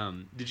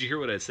 did you hear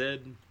what I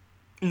said?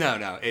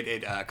 No,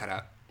 it cut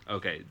out.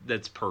 Okay,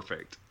 that's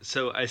perfect.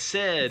 So I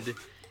said,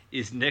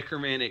 is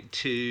Necromantic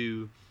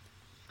 2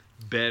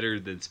 better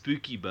than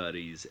Spooky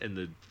Buddies? And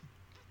the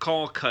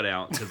call cut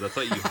out because I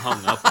thought you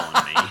hung up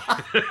on me.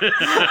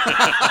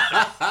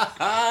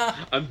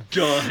 I'm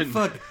done.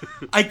 Fuck.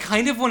 I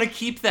kind of want to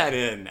keep that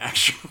in,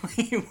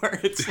 actually, where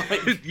it's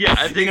like, yeah,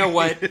 I think... you know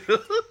what?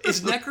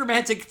 Is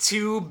Necromantic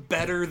 2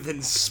 better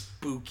than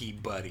Spooky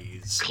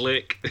Buddies?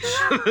 Click.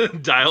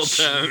 Dial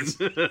tone.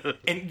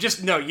 And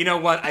just, no, you know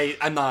what?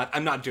 I'm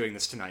not doing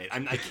this tonight.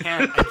 I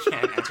can't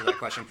answer that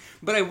question.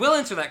 But I will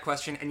answer that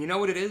question, and you know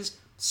what it is?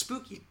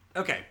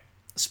 Okay.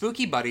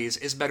 Spooky Buddies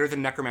is better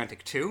than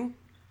Necromantic 2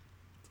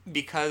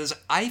 because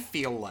I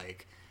feel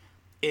like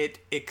it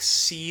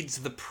exceeds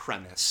the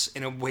premise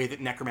in a way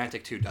that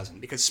Necromantic 2 doesn't.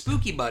 Because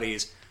Spooky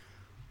Buddies,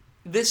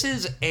 this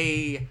is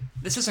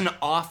an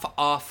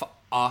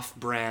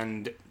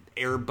off-brand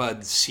Air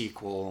Bud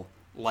sequel.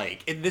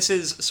 This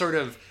is sort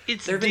of...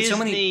 It's Disney so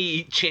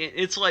many...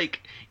 It's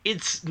like...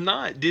 It's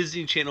not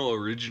Disney Channel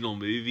original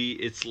movie.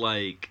 It's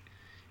like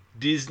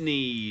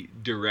Disney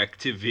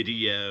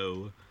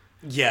direct-to-video...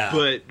 Yeah.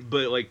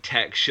 But like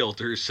tax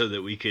shelters so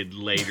that we could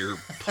later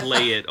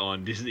play it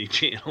on Disney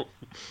Channel.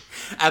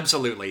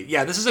 Absolutely.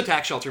 Yeah, this is a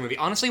tax shelter movie.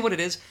 Honestly, what it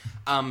is,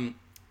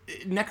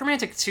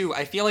 Necromantic 2,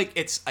 I feel like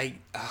it's...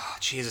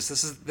 Jesus,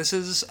 this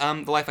is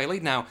The Life I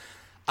Lead Now.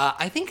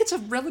 I think it's a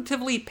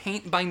relatively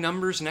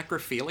paint-by-numbers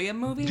necrophilia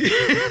movie.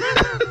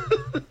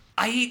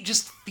 I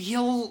just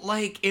feel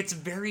like it's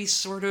very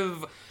sort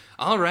of...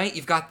 All right,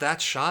 you've got that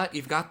shot.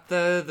 You've got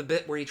the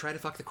bit where you try to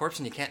fuck the corpse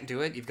and you can't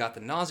do it. You've got the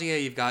nausea.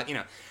 You've got,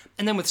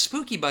 And then with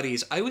Spooky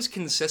Buddies, I was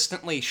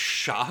consistently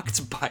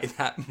shocked by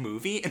that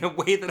movie in a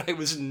way that I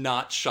was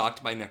not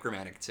shocked by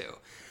Necromantic 2.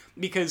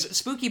 Because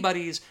Spooky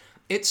Buddies,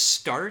 it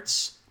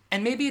starts,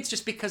 and maybe it's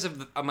just because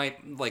of my,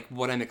 like,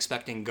 what I'm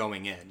expecting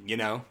going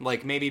in,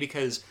 Like, maybe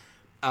because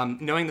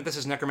knowing that this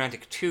is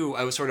Necromantic 2,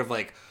 I was sort of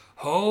like...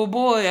 Oh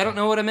boy, I don't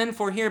know what I'm in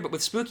for here, but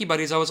with Spooky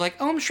Buddies, I was like,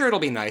 oh, I'm sure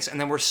it'll be nice.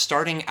 And then we're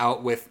starting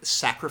out with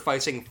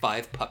sacrificing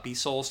 5 puppy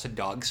souls to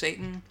Dog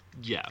Satan.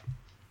 Yeah.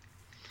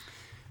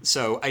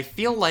 So I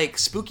feel like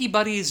Spooky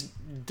Buddies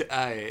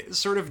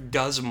sort of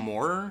does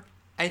more,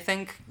 I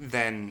think,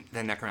 than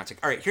Necromantic.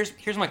 All right,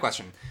 here's my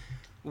question.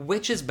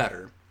 Which is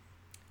better,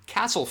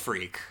 Castle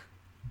Freak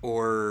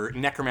or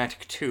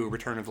Necromantic 2,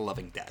 Return of the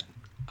Living Dead?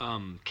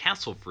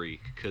 Castle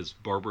Freak, because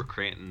Barbara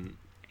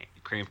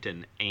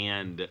Crampton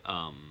and...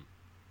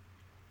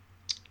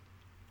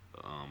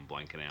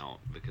 blanking out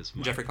because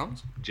Jeffrey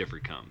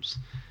Combs.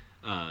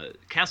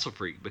 Castle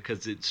Freak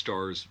because it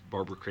stars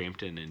Barbara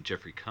Crampton and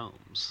Jeffrey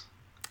Combs.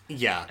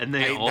 Yeah, and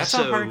then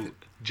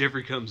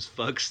Jeffrey Combs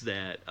fucks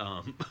that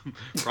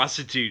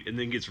prostitute and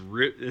then gets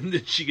ripped, and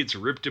then she gets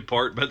ripped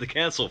apart by the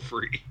Castle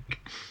Freak.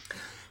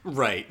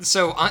 Right.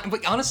 So,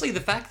 but honestly,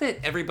 the fact that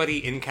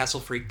everybody in Castle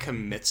Freak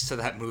commits to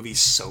that movie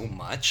so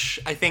much,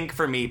 I think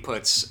for me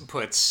puts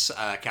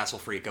Castle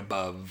Freak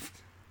above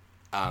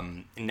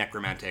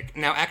Necromantic.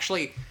 Now,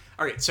 actually,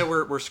 all right. So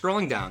we're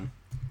scrolling down.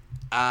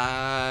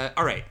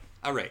 All right.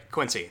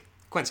 Quincy.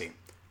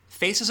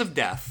 Faces of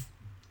Death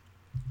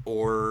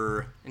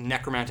or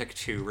Necromantic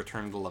 2: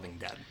 Return of the Living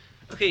Dead.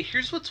 Okay,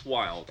 here's what's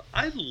wild.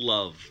 I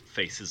love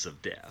Faces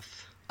of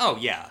Death. Oh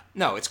yeah,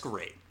 no, it's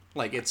great.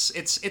 Like it's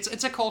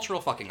a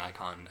cultural fucking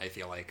icon, I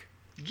feel like.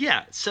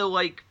 Yeah, so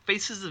like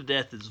Faces of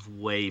Death is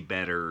way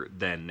better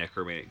than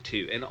Necromantic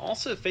 2. And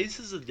also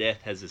Faces of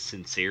Death has a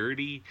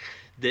sincerity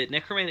that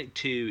Necromantic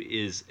 2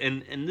 is,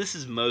 and this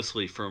is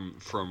mostly from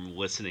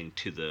listening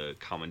to the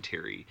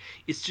commentary.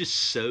 It's just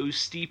so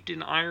steeped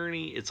in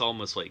irony, it's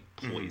almost like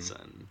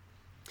poison.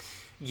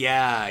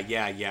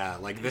 Yeah.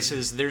 Like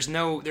there's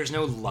no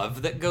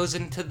love that goes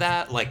into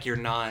that. Like you're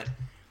not,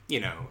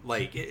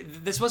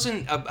 this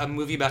wasn't a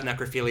movie about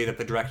necrophilia that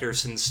the director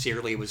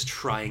sincerely was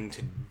trying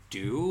to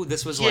do.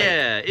 This was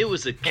it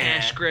was a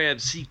cash grab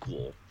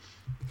sequel.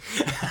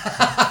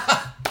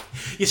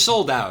 You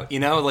sold out,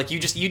 like you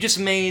just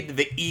made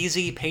the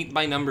easy paint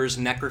by numbers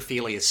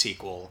necrophilia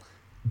sequel,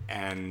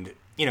 and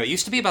it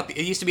used to be about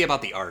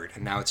the art,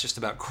 and now it's just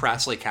about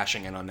crassly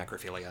cashing in on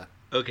necrophilia.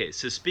 Okay,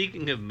 so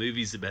speaking of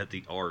movies about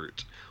the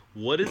art,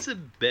 what is a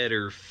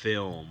better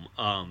film?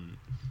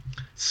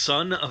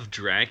 Son of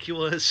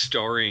Dracula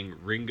starring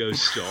Ringo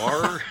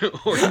Starr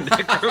or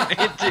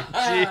Necromantic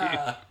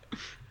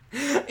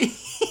 2?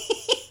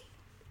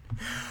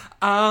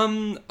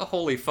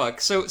 Holy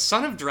fuck. So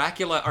Son of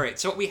Dracula, alright,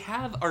 so what we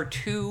have are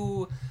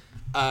two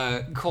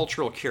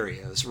cultural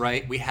curios,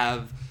 right? We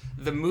have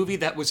the movie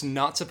that was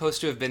not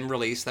supposed to have been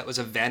released, that was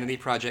a vanity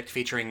project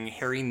featuring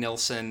Harry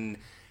Nilsson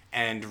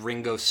and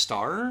Ringo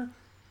Starr,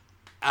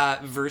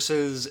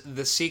 versus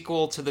the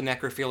sequel to the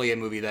necrophilia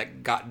movie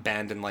that got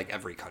banned in like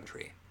every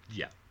country.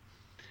 Yeah.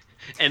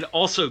 And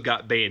also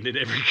got banned in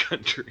every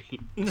country.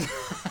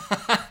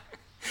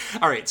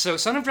 Alright, so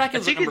Son of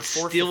Dracula is number 415.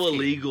 I think it's still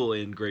illegal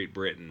in Great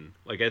Britain.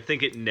 Like, I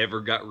think it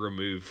never got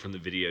removed from the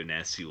video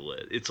nasty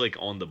lit. It's like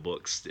on the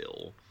books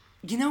still.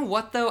 You know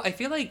what, though? I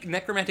feel like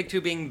Necromantic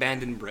 2 being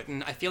banned in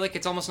Britain, I feel like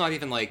it's almost not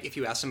even like, if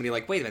you ask somebody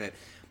like, wait a minute,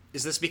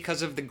 is this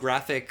because of the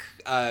graphic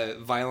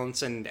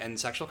violence and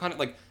sexual content?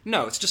 Like,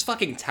 no, it's just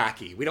fucking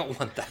tacky. We don't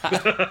want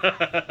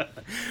that.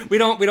 we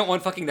don't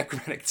want fucking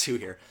Necromantic 2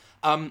 here.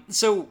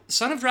 So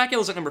Son of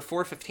Dracula is at number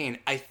 415.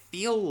 I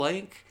feel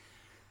like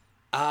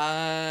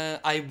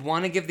I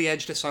want to give the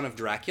edge to Son of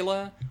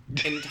Dracula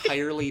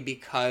entirely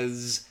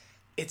because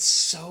it's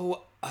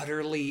so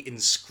utterly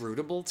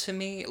inscrutable to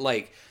me.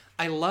 Like,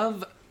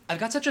 I've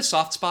got such a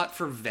soft spot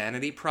for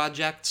vanity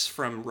projects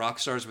from rock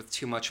stars with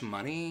too much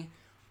money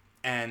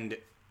and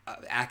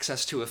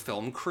access to a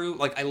film crew.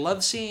 Like, I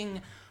love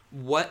seeing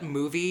what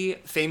movie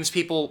famous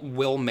people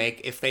will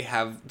make if they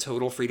have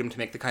total freedom to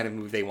make the kind of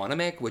movie they want to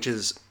make, which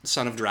is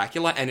Son of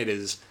Dracula, and it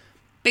is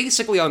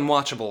basically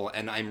unwatchable,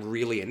 and I'm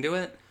really into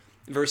it.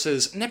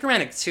 Versus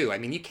Necromantic 2. I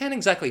mean, you can't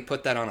exactly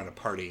put that on at a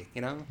party,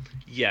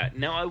 Yeah,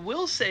 now I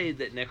will say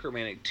that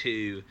Necromantic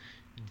 2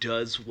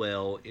 does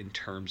well in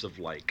terms of,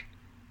 like,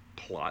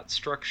 plot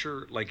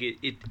structure. Like,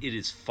 it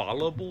is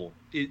followable.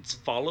 It's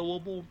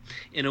followable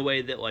in a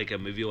way that, like, a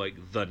movie like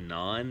The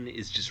Nun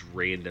is just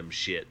random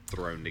shit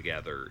thrown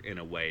together in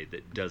a way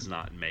that does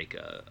not make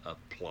a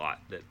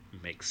plot that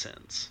makes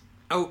sense.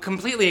 Oh,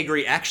 completely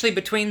agree. Actually,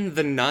 between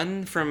The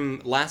Nun from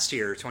last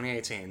year,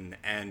 2018,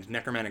 and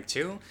Necromantic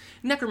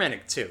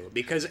 2,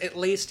 because at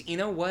least, you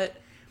know what?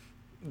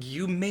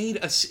 You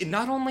made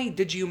not only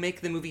did you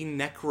make the movie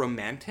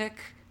Necromantic,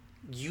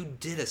 you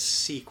did a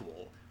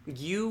sequel.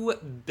 You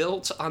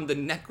built on the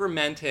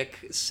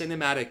Necromantic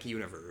cinematic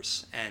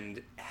universe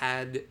and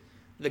had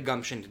the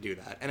gumption to do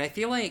that. And I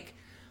feel like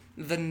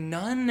The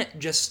Nun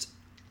just...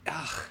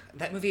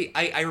 that movie,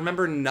 I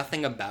remember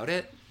nothing about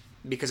it,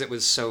 because it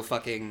was so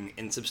fucking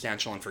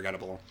insubstantial and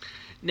forgettable.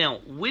 Now,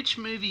 which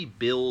movie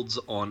builds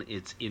on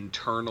its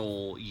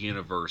internal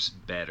universe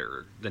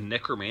better? The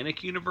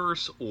Necromantic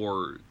universe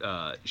or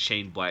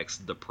Shane Black's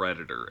The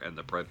Predator and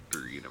the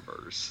Predator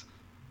universe?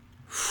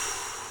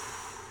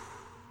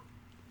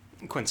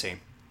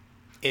 Quincy,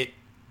 it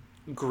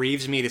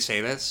grieves me to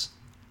say this.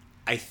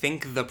 I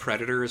think The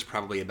Predator is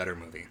probably a better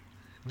movie.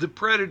 The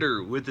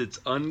Predator, with its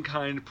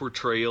unkind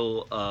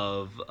portrayal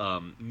of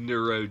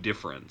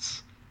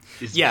neurodifference,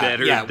 is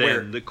better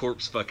than the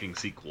corpse fucking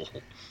sequel.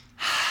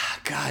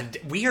 God,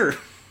 we're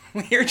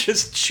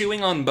just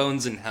chewing on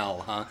bones in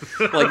hell, huh?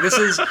 Like, this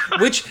is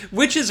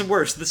which is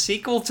worse, the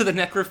sequel to the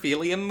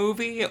necrophilia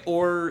movie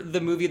or the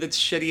movie that's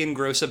shitty and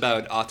gross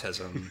about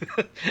autism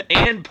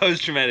and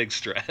post-traumatic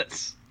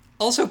stress?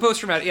 Also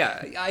post-traumatic,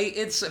 yeah.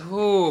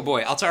 Oh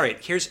boy, all right.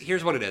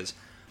 Here's what it is.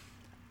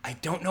 I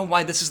don't know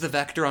why this is the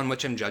vector on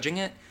which I'm judging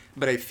it,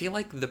 but I feel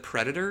like The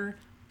Predator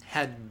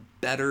had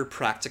better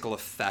practical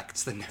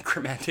effects than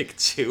Necromantic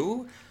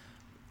 2,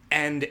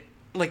 and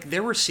like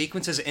there were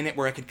sequences in it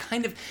where I could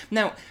kind of...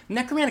 Now,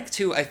 Necromantic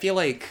 2, I feel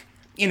like,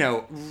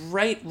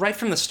 right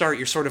from the start,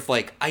 you're sort of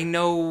like, I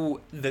know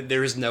that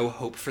there is no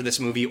hope for this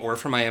movie or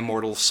for my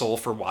immortal soul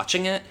for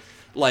watching it.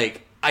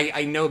 Like,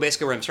 I know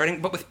basically where I'm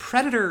starting, but with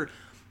Predator,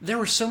 there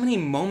were so many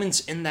moments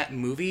in that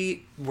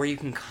movie where you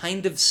can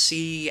kind of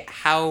see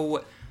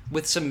how,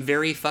 with some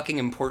very fucking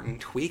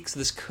important tweaks,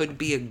 this could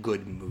be a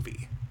good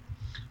movie.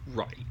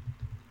 Right.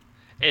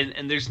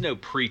 And there's no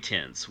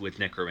pretense with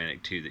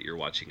Necromantic 2 that you're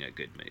watching a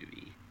good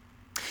movie.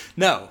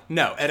 No,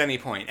 at any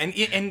point. And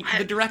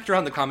the director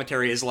on the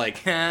commentary is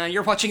like,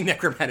 you're watching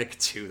Necromantic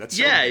 2. That's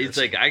so yeah, it's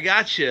like, I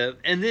gotcha.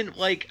 And then,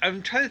 like,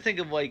 I'm trying to think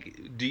of,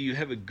 like, do you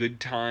have a good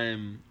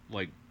time,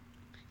 like,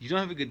 you don't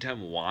have a good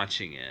time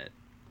watching it.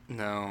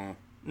 No,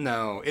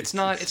 it's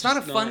not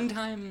a fun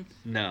time.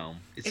 No,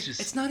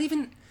 it's not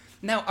even...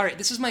 Now, all right,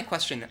 this is my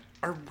question.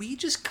 Are we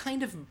just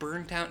kind of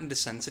burnt out and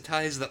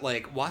desensitized that,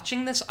 like,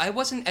 watching this, I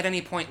wasn't at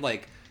any point,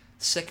 like,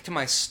 sick to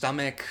my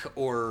stomach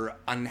or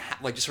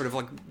like just sort of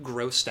like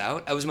grossed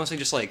out. I was mostly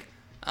just like,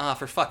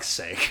 for fuck's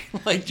sake.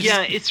 Like, just...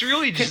 yeah, it's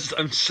really just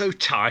I'm so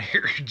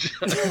tired.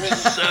 I'm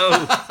just so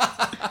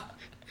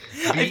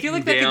I feel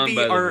like that could be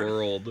our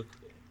world.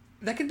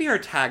 That could be our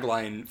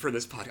tagline for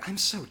this podcast. I'm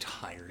so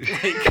tired.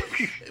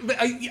 Like, but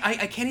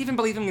I can't even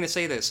believe I'm going to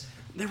say this.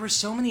 There were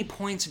so many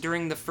points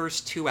during the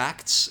first 2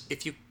 acts,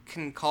 if you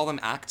can call them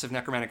acts of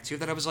Necromantic 2,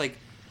 that I was like,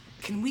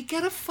 can we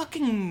get a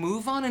fucking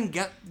move on and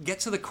get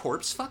to the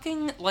corpse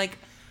fucking? Like,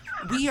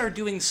 we are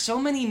doing so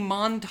many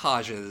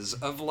montages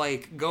of,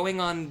 like,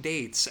 going on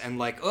dates and,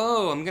 like,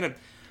 oh, I'm gonna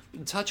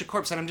touch a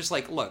corpse, and I'm just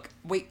like, look,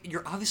 wait,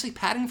 you're obviously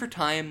padding for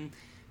time.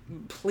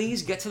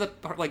 Please get to the,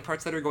 like,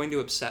 parts that are going to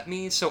upset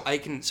me so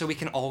we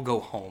can all go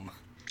home.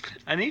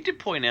 I need to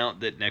point out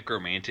that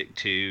Necromantic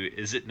 2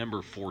 is at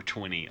number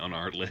 420 on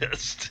our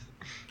list.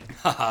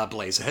 Haha,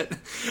 blaze it.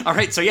 All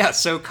right,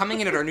 so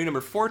coming in at our new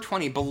number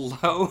 420,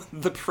 below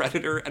The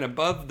Predator and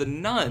above The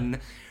Nun,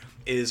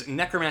 is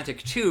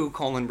Necromantic 2,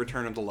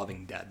 Return of the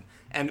Loving Dead.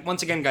 And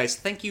once again, guys,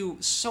 thank you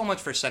so much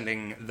for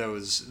sending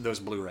those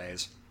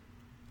Blu-rays.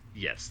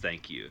 Yes,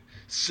 thank you.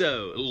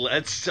 So,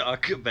 let's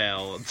talk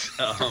about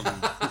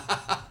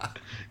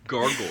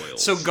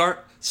Gargoyles.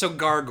 So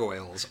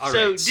Gargoyles. All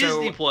right. So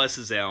Disney Plus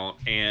is out,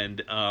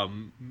 and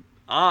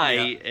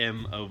I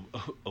am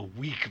a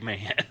weak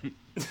man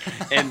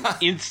and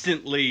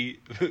instantly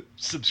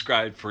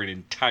subscribed for an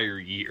entire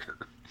year.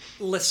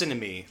 Listen to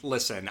me.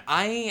 Listen,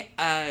 I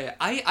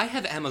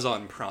have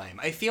Amazon Prime.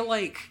 I feel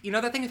like, you know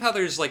that thing of how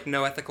there's like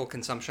no ethical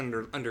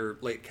consumption under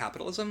late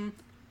capitalism?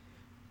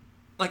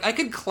 Like, I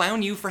could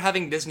clown you for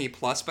having Disney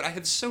Plus, but I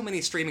have so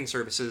many streaming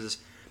services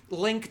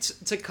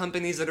linked to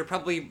companies that are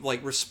probably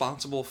like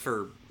responsible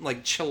for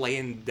like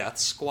Chilean death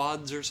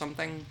squads or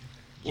something.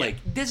 Yeah.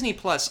 Like, Disney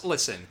Plus,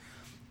 listen,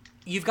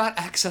 you've got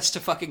access to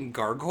fucking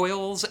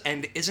Gargoyles,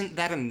 and isn't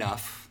that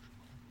enough?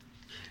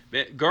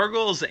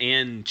 Gargoyles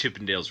and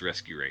Chippendale's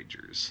Rescue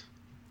Rangers.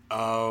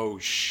 Oh,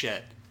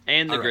 shit.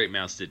 And The Great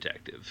Mouse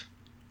Detective.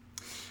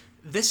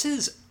 This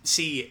is...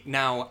 See,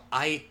 now,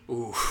 I'm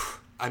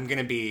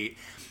gonna be...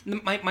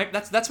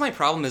 That's my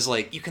problem is,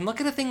 like, you can look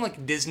at a thing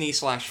like Disney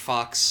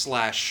 /Fox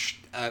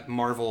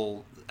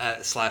 /Marvel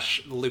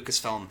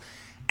 /Lucasfilm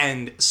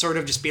and sort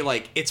of just be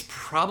like, it's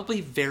probably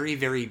very,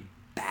 very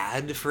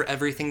bad for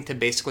everything to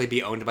basically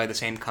be owned by the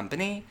same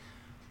company.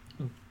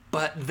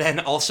 But then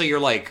also you're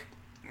like,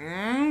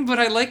 but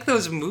I like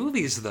those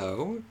movies,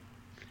 though.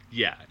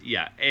 Yeah.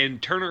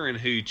 And Turner and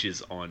Hooch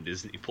is on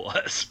Disney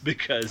Plus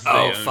because they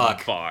own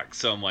Fox.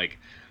 So I'm like,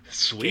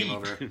 sweet. Game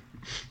over.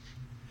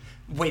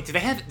 Wait, do they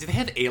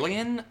have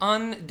Alien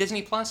on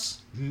Disney Plus?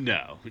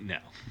 No.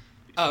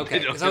 Oh, okay.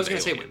 Because I was going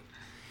to say,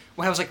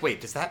 I was like, wait,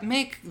 does that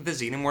make the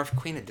Xenomorph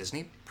Queen a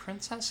Disney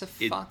princess if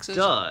Fox is? It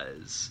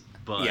does,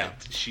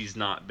 but she's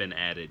not been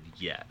added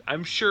yet.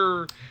 I'm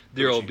sure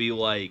there'll be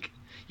like,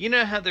 you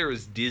know how there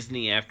was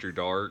Disney After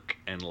Dark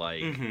and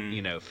like,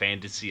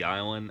 Fantasy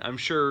Island? I'm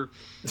sure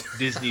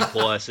Disney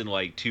Plus in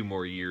like 2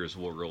 more years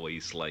will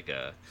release like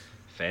a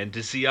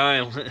Fantasy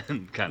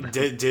Island kind of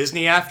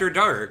Disney After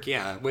Dark,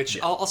 yeah. Which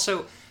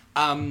also,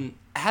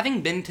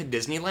 having been to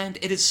Disneyland,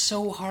 it is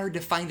so hard to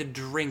find a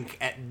drink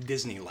at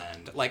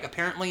Disneyland. Like,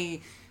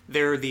 apparently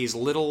there are these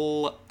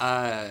little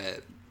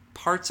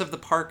parts of the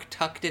park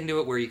tucked into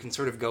it where you can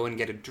sort of go and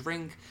get a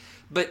drink.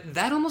 But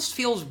that almost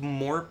feels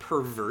more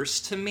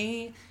perverse to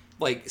me,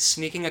 like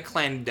sneaking a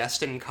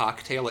clandestine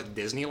cocktail at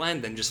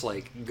Disneyland than just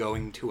like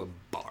going to a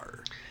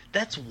bar.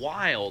 That's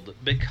wild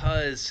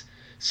because...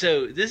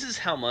 So this is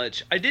how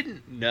much I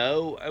didn't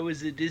know I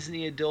was a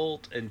Disney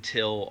adult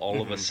until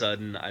all of a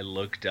sudden I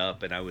looked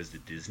up and I was a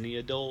Disney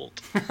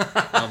adult.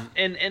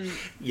 And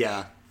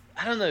yeah,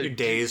 I don't know. You're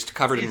dazed,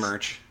 covered in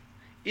merch.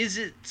 Is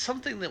it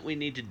something that we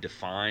need to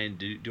define?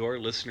 Do our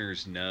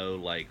listeners know?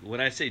 Like,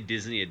 when I say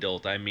Disney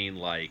adult, I mean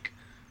like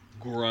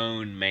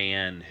grown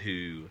man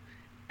who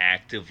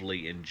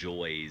actively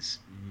enjoys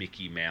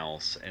Mickey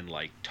Mouse and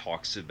like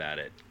talks about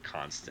it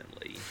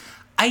constantly.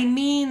 I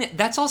mean,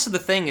 that's also the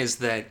thing, is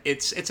that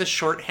it's a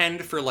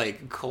shorthand for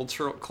like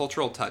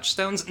cultural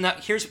touchstones. Now,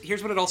 here's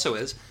what it also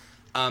is.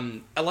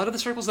 A lot of the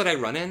circles that I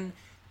run in,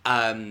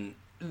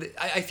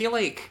 I feel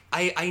like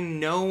I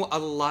know a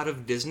lot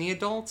of Disney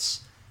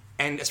adults,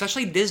 and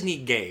especially Disney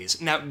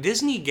gays. Now,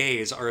 Disney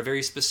gays are a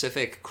very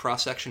specific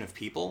cross-section of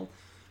people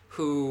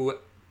who,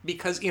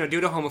 because, due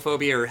to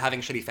homophobia or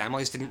having shitty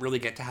families, didn't really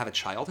get to have a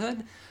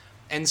childhood.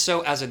 And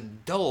so as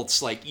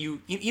adults, like,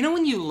 you know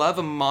when you love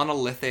a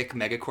monolithic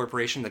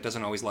megacorporation that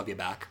doesn't always love you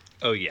back?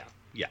 Oh, yeah.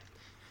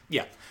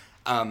 Yeah.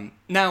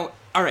 Now,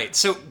 all right.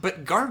 So,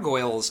 but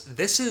Gargoyles,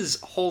 this is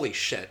holy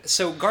shit.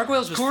 So,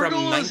 Gargoyles was from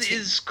Gargoyles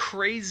is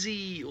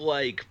crazy,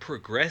 like,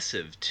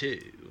 progressive,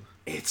 too.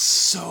 It's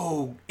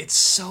so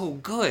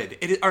good.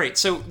 All right.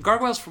 So,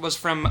 Gargoyles was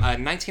from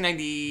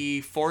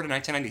 1994 to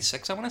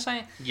 1996. I want to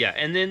say. Yeah,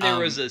 and then there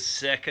was a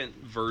second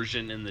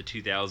version in the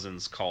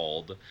 2000s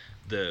called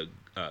the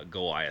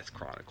Goliath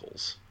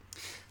Chronicles.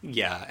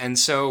 Yeah, and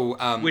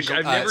so which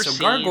I've never seen,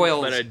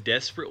 Gargoyles, but I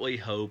desperately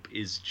hope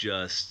is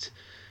just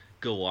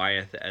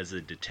Goliath as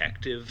a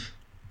detective.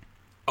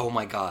 Oh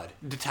my god,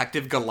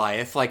 Detective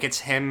Goliath, like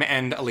it's him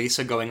and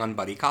Elisa going on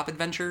buddy cop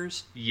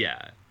adventures.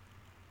 Yeah.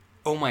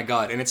 Oh my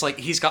god, and it's like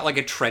he's got like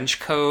a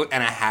trench coat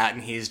and a hat,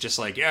 and he's just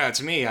like, yeah,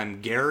 it's me,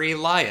 I'm Gary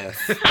Lyeth.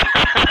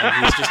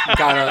 And he's just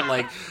gotta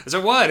like,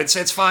 so what?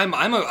 It's fine.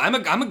 I'm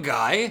a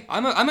guy.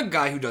 I'm a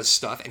guy who does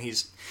stuff, and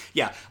he's.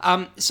 Yeah.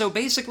 So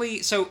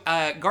basically,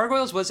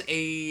 Gargoyles was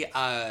a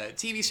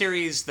TV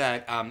series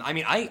that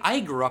I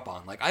grew up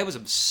on. Like I was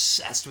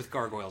obsessed with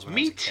Gargoyles when I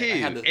was a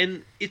kid. Me too.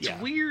 And it's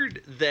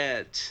weird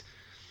that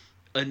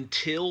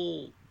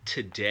until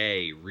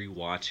today,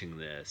 rewatching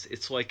this,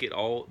 it's like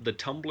the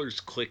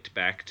tumblers clicked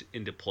back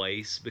into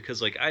place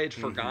because like I had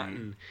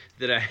forgotten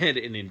that I had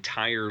an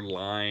entire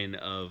line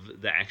of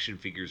the action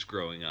figures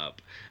growing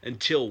up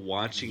until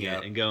watching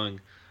it and going,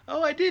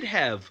 oh, I did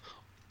have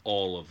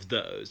all of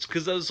those,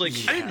 because I was like,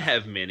 I didn't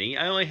have many.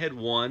 I only had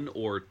 1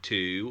 or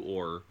 2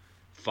 or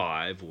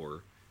 5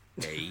 or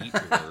 8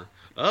 or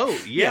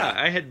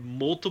I had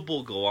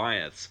multiple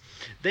Goliaths.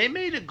 They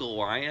made a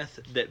Goliath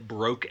that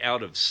broke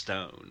out of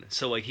stone,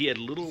 so like he had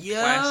little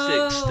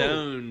plastic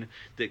stone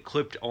that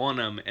clipped on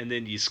him, and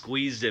then you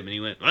squeezed him and he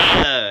went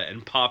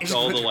and popped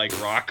all the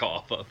like rock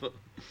off of him.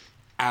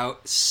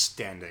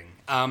 Outstanding.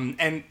 I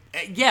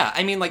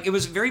mean, like it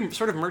was very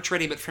sort of merch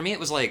ready, but for me it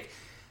was like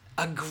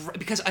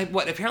because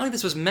apparently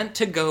this was meant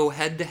to go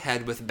head to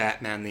head with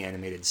Batman the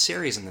Animated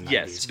Series in the 90s.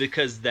 Yes,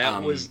 because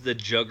that was the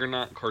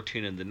Juggernaut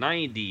cartoon in the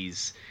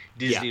 90s.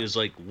 Disney was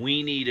like,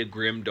 we need a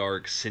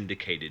grimdark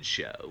syndicated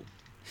show.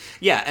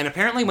 Yeah, and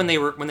apparently when they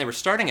were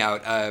starting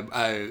out,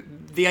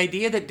 the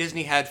idea that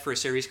Disney had for a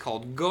series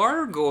called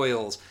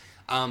Gargoyles,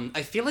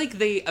 I feel like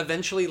they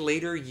eventually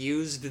later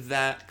used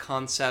that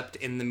concept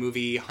in the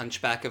movie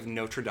Hunchback of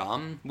Notre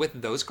Dame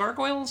with those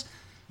gargoyles.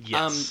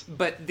 Yes.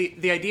 But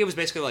the idea was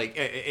basically like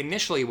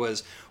initially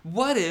was,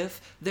 what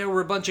if there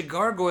were a bunch of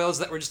gargoyles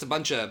that were just a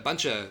bunch of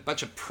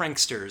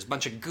pranksters,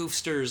 bunch of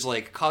goofsters,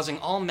 like causing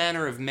all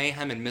manner of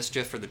mayhem and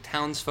mischief for the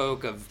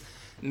townsfolk of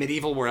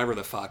medieval wherever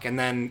the fuck, and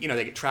then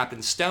they get trapped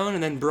in stone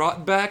and then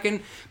brought back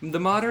in the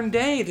modern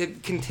day to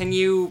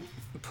continue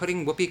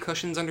putting whoopee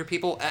cushions under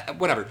people,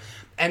 whatever.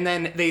 And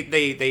then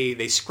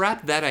they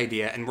scrapped that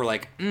idea and were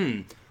like,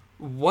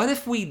 what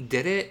if we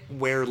did it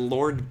where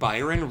Lord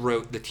Byron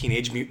wrote the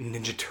Teenage Mutant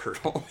Ninja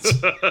Turtles?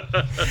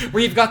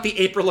 Where you've got the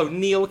April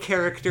O'Neil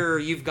character,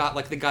 you've got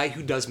like the guy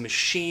who does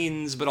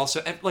machines, but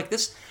also like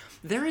this.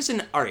 There is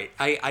an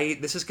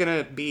this is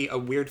gonna be a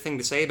weird thing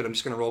to say, but I'm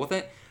just gonna roll with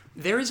it.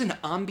 There is an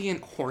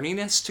ambient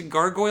horniness to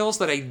gargoyles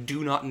that I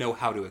do not know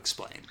how to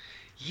explain.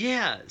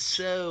 Yeah,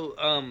 so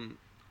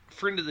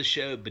friend of the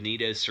show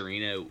Benito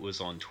Sereno was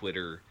on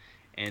Twitter,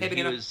 and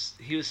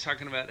he was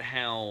talking about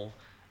how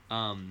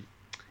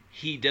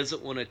he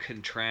doesn't want to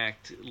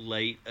contract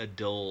late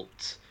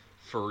adult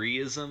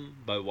furryism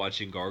by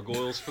watching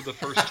Gargoyles for the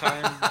first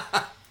time.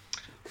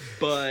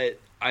 But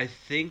I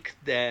think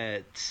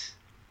that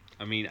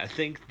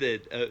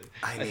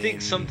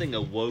something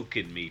awoke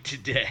in me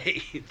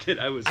today that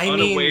I was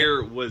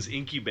unaware was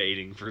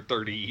incubating for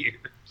 30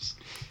 years.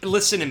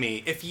 Listen to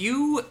me. If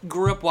you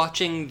grew up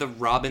watching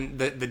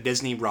the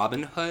Disney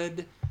Robin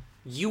Hood,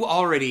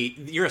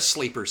 you're a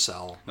sleeper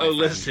cell.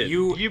 Listen,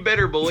 you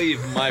better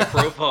believe my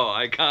profile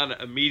icon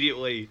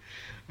immediately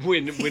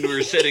when we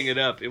were setting it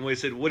up, and we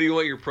said, what do you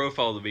want your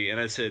profile to be? And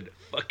I said,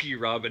 fuck you,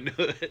 Robin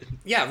Hood.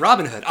 Yeah,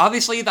 Robin Hood.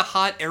 Obviously the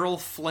hot Errol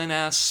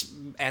Flynn-ass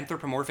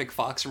anthropomorphic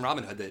fox from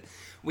Robin Hood that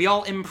we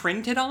all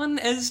imprinted on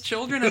as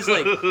children. It's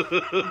like,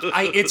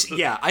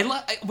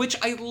 which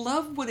I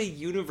love what a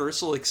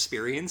universal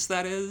experience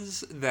that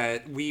is,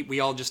 that we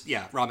all just,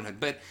 Robin Hood.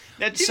 But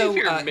now, to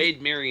be fair,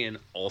 made Marion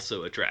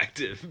also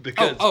attractive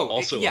because a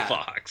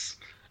fox.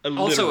 A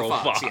literal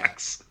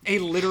fox. Yeah. A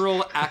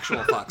literal,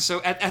 actual fox.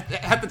 So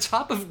at the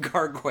top of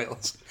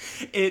Gargoyles,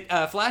 it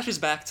flashes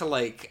back to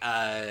like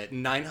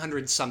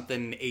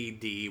 900-something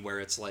AD, where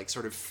it's like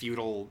sort of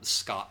feudal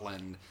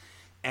Scotland.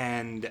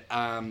 And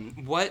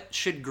what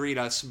should greet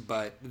us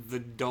but the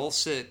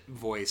dulcet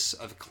voice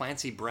of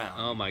Clancy Brown?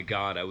 Oh my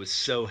god, I was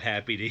so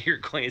happy to hear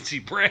Clancy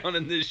Brown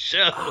in this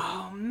show.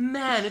 Oh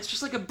man, it's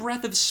just like a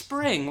breath of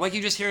spring. Like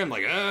you just hear him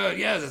like,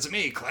 yeah, that's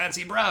me,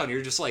 Clancy Brown.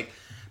 You're just like,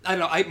 I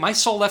don't know, my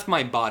soul left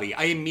my body.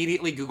 I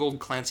immediately Googled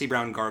Clancy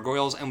Brown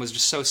Gargoyles and was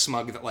just so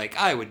smug that like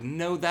I would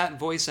know that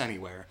voice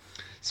anywhere.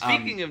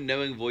 Speaking of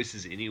knowing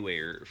voices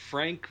anywhere,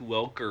 Frank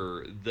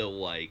Welker, the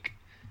like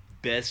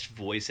best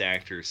voice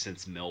actor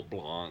since Mel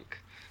Blanc,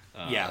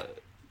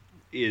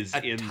 is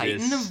a in titan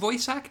this of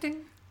voice acting.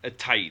 A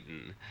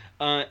titan.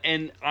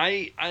 And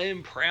I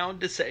am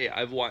proud to say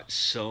I've watched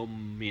so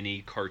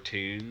many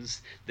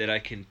cartoons that I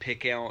can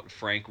pick out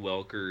Frank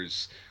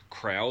Welker's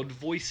crowd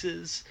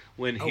voices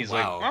when Oh, he's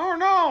like, wow. "Oh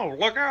no,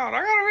 look out!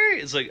 I gotta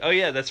be." It's like, "Oh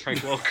yeah, that's Frank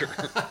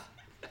Welker."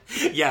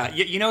 Yeah,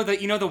 you know the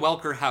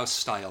Welker House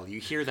style. You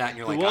hear that and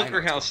you're The like, I know Welker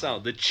what's House going style,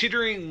 the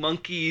chittering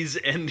monkeys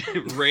and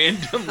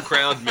random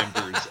crowd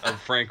members of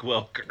Frank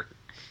Welker.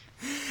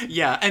 on.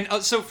 Yeah,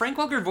 and so Frank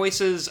Welker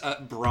voices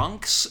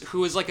Bronx,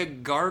 who is like a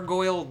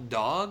gargoyle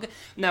dog.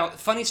 Now,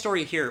 funny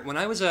story here. When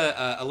I was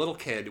a little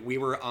kid, we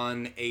were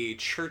on a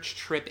church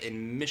trip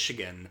in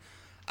Michigan.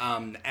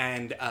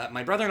 And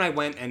my brother and I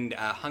went and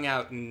hung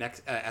out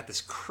at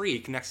this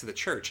creek next to the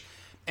church.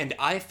 And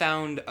I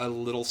found a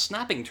little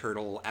snapping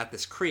turtle at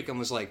this creek and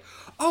was like,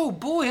 oh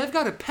boy, I've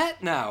got a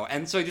pet now.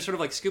 And so I just sort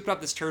of like scooped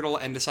up this turtle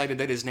and decided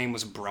that his name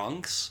was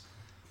Bronx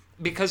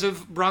because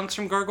of Bronx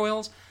from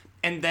Gargoyles.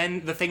 And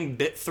then the thing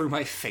bit through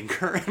my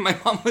finger, and my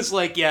mom was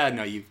like, yeah,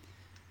 no, you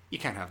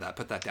can't have that.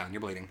 Put that down.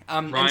 You're bleeding.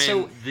 Ryan, And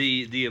so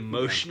the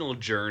emotional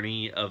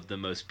journey of the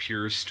most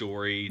pure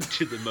story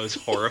to the most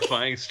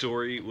horrifying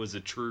story was a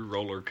true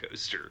roller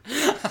coaster.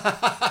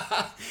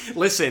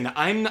 listen,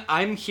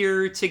 I'm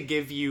here to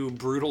give you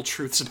brutal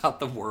truths about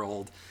the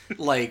world.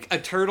 Like a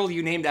turtle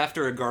you named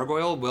after a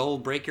gargoyle will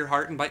break your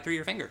heart and bite through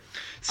your finger.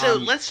 So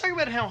let's talk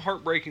about how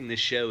heartbreaking this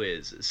show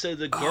is. So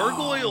the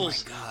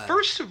gargoyles, God.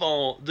 first of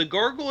all, the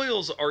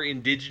gargoyles are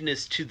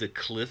indigenous to the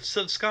cliffs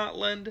of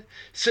Scotland.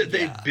 So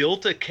they Yeah.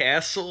 built a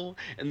castle,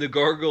 and the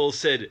gargoyles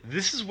said,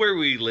 "This is where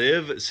we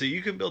live, so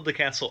you can build the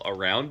castle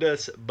around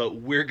us, but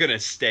we're gonna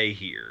stay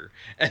here."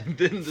 And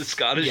then the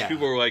Scottish Yeah.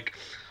 people were like,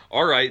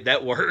 "All right,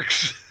 that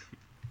works."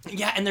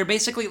 Yeah, and they're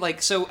basically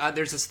like so.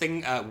 There's this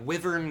thing,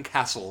 Wyvern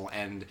Castle,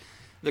 and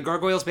the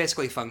gargoyles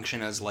basically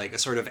function as like a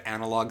sort of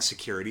analog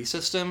security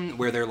system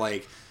where they're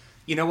like,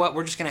 you know what,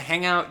 we're just gonna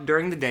hang out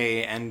during the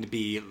day and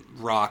be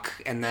rock,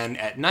 and then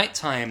at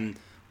nighttime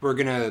we're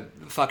gonna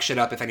fuck shit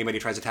up if anybody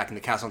tries attacking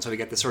the castle. And so we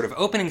get this sort of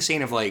opening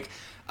scene of like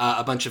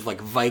a bunch of like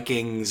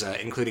Vikings,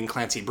 including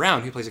Clancy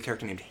Brown, who plays a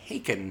character named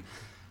Haken.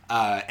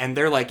 And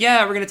they're like,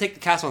 yeah, we're gonna take the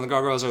castle, and the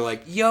gargoyles are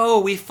like, yo,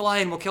 we fly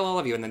and we'll kill all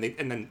of you, and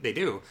then they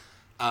do.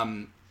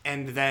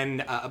 And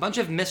then a bunch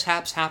of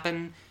mishaps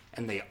happen,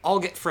 and they all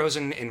get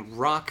frozen in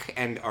rock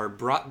and are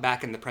brought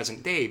back in the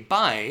present day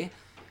by.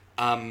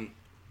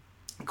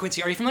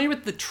 Quincy, are you familiar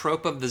with the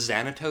trope of the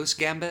Xanatos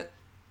Gambit?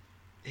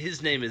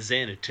 His name is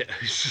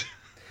Xanatos.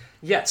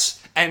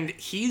 Yes, and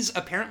he's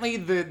apparently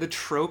the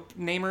trope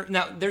namer.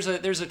 Now, there's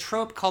a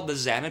trope called the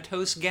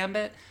Xanatos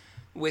Gambit,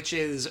 which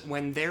is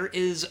when there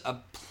is a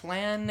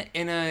plan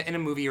in a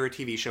movie or a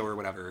TV show or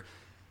whatever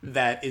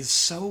that is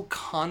so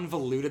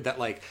convoluted that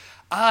like,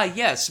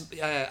 yes,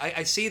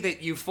 I see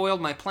that you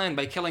foiled my plan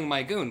by killing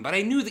my goon, but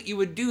I knew that you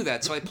would do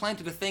that, so I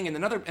planted a thing in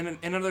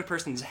another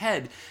person's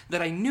head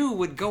that I knew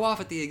would go off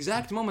at the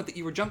exact moment that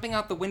you were jumping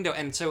out the window.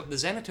 And so the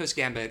Xanatos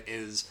Gambit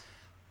is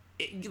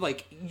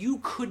like, you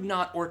could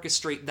not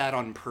orchestrate that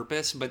on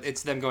purpose, but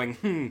it's them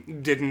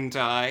going, didn't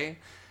I?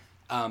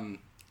 And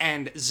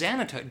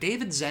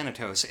David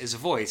Xanatos is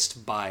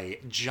voiced by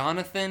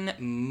Jonathan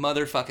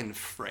motherfucking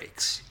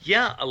Frakes.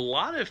 Yeah, a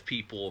lot of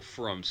people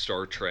from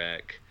Star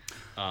Trek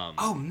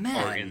Oh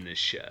man, are in this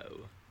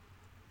show.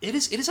 It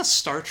is a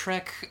Star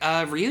Trek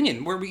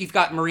reunion where you've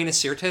got Marina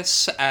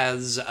Sirtis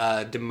as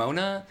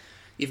Demona.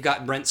 You've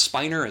got Brent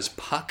Spiner as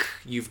Puck.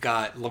 You've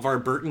got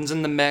LeVar Burton's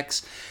in the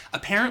mix.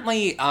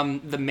 Apparently,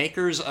 the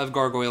makers of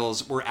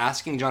Gargoyles were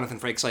asking Jonathan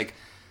Frakes, like,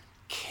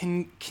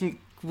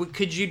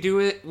 could you do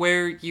it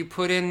where you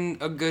put in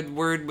a good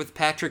word with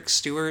Patrick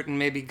Stewart and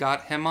maybe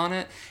got him on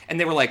it? And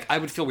they were like, I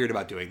would feel weird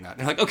about doing that. And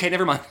they're like, okay,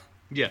 never mind.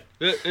 Yeah,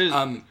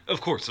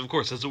 of course,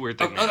 that's a weird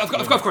thing. Of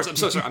course, I'm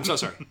so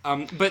sorry.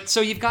 But so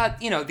you've got,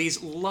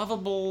 these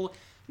lovable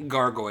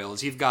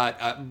gargoyles. You've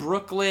got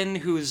Brooklyn,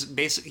 who's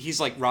he's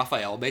like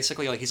Raphael,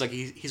 basically. Like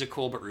he's a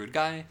cool but rude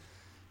guy.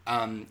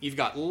 You've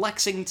got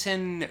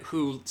Lexington,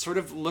 who sort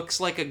of looks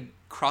like a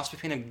cross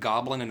between a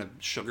goblin and a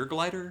sugar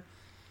glider.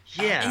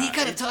 Yeah, and he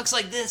kind of talks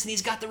like this, and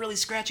he's got the really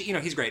scratchy.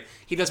 He's great.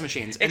 He does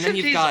machines. And except then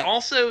you've he's got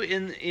also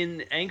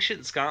in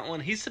ancient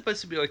Scotland. He's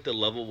supposed to be like the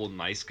lovable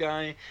nice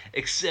guy.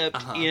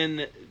 Except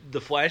in the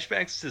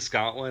flashbacks to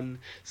Scotland,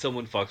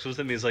 someone fucks with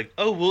him. He's like,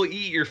 "Oh, we'll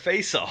eat your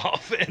face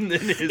off," and then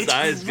his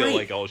eyes go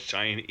like all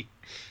shiny.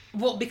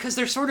 Well, because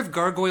there's sort of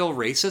gargoyle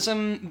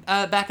racism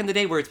back in the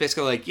day, where it's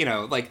basically like,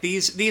 like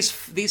these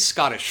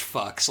Scottish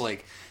fucks,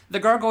 like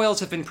the gargoyles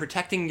have been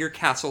protecting your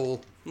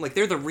castle, like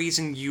they're the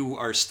reason you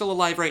are still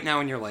alive right now,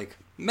 and you're like,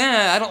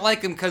 man, I don't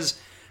like them because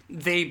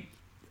they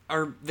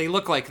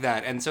look like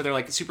that, and so they're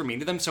like super mean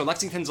to them. So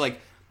Lexington's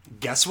like,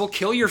 guess we'll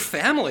kill your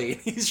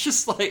family. He's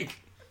just like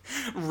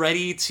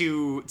ready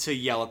to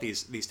yell at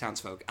these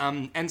townsfolk.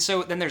 And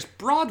so then there's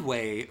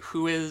Broadway,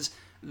 who is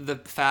the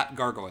fat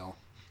gargoyle.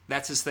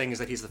 That's his thing, is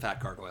that he's the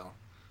fat gargoyle.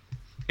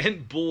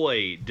 And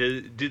boy,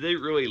 do they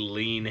really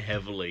lean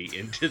heavily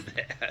into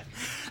that.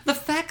 The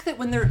fact that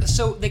when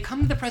they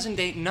come to the present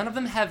day, none of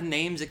them have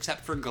names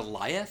except for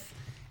Goliath,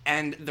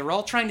 and they're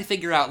all trying to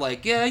figure out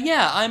like,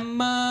 yeah, I'm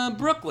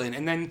Brooklyn,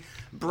 and then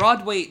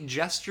Broadway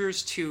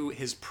gestures to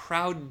his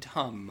proud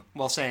tum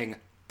while saying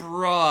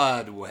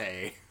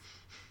Broadway.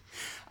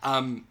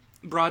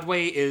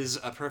 Broadway is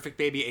a perfect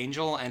baby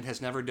angel and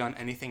has never done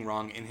anything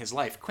wrong in his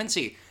life.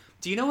 Quincy,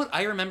 do you know what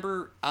I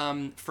remember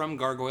from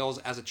Gargoyles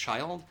as a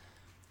child?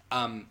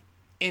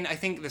 In I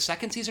think the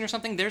second season or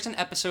something, there's an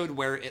episode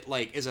where it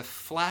like is a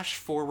flash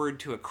forward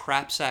to a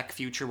crapsack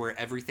future where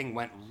everything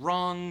went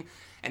wrong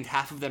and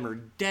half of them are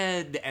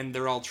dead and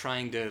they're all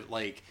trying to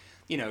like,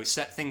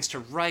 set things to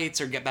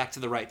rights or get back to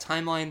the right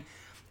timeline.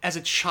 As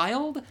a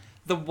child,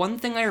 the one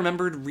thing I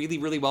remembered really,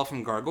 really well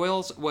from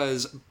Gargoyles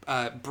was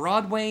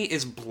Broadway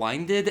is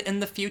blinded in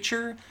the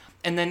future,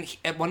 and then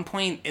at one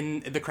point in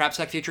the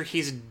crapsack future,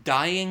 he's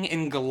dying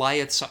in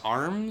Goliath's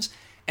arms,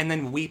 and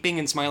then weeping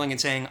and smiling and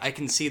saying, "I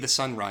can see the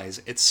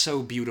sunrise. It's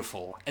so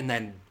beautiful," and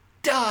then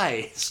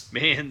dies.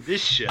 Man,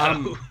 this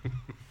show.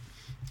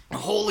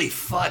 Holy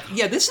fuck!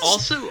 Yeah, this is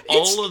also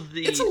all of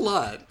the. It's a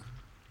lot.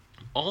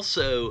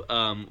 Also,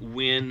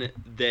 when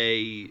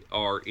they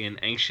are in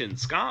ancient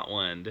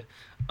Scotland,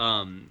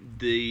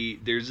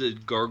 there's a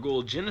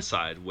gargoyle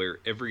genocide where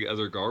every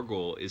other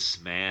gargoyle is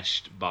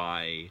smashed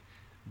by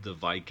the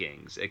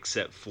Vikings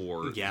except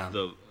for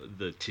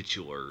the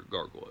titular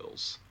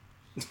gargoyles.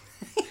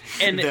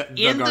 And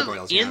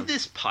in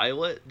this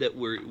pilot that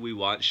we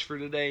watched for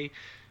today,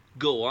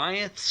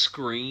 Goliath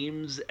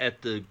screams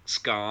at the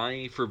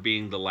sky for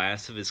being the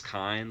last of his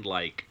kind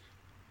like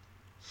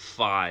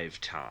 5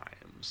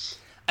 times.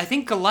 I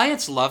think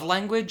Goliath's love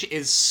language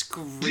is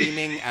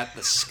screaming at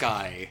the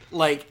sky.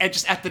 Like,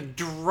 just at the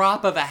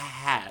drop of a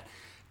hat.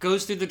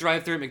 Goes through the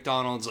drive-thru at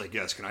McDonald's, like,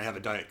 "Yes, can I have a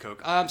Diet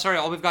Coke?" "I'm sorry,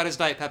 all we've got is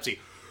Diet Pepsi."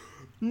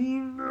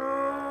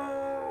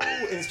 "No!"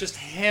 And it's just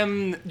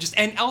him,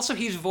 and also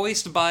he's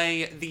voiced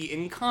by the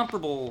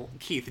incomparable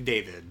Keith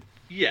David.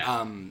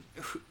 Yeah.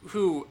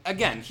 Who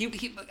again,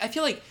 he I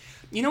feel like,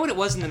 you know what it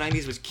was in the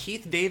 90s was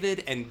Keith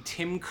David and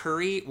Tim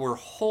Curry were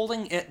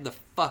holding it the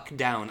fuck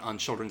down on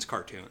children's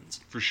cartoons.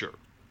 For sure.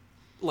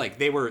 Like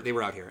they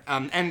were out here.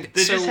 And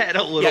they just had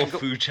a little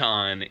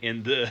futon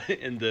in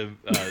the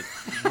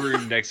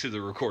room next to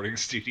the recording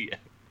studio.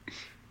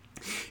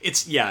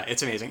 It's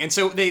amazing. And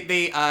so they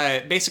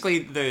basically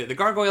the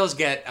gargoyles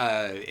get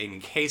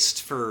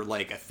encased for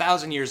like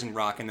 1,000 years in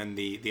rock, and then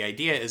the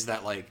idea is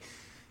that like,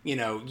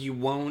 you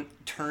won't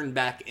turn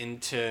back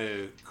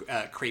into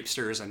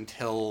creepsters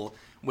until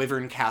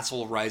Wyvern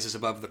Castle rises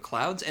above the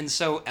clouds. And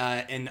so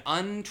an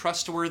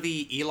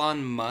untrustworthy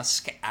Elon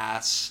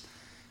Musk-ass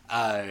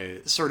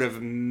sort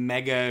of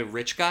mega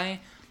rich guy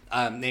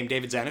named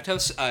David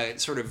Xanatos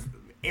sort of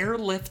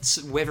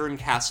airlifts Wyvern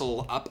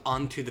Castle up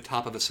onto the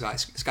top of a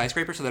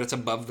skyscraper so that it's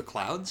above the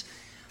clouds.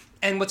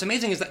 And what's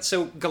amazing is that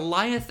so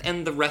Goliath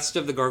and the rest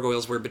of the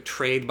gargoyles were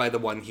betrayed by the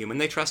one human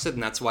they trusted,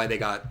 and that's why they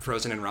got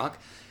frozen in rock.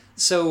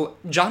 So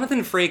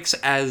Jonathan Frakes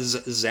as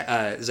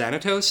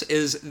Xanatos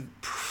is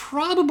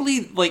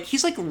probably like,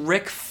 he's like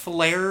Ric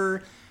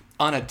Flair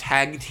on a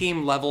tag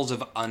team levels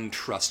of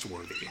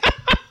untrustworthy.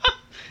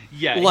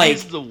 Yeah, like,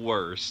 he's the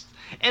worst.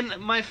 And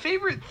my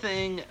favorite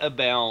thing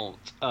about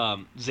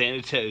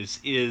Xanatos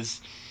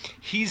is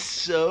he's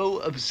so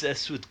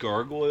obsessed with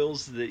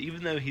gargoyles that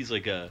even though he's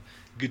like a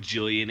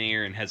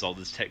gajillionaire and has all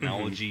this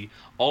technology,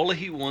 all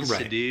he wants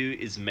to do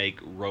is make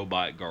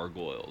robot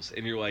gargoyles.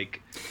 And you're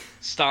like,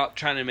 stop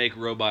trying to make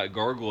robot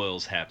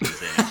gargoyles happen,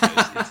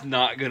 Xanatos. It's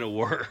not going to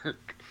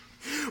work.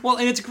 Well,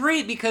 and it's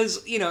great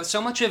because,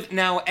 so much of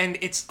now, and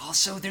it's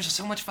also, there's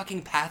so much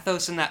fucking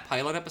pathos in that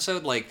pilot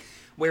episode, like,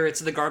 where it's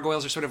the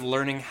gargoyles are sort of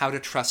learning how to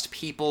trust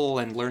people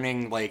and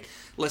learning, like,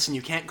 listen,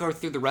 you can't go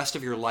through the rest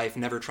of your life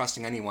never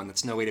trusting anyone.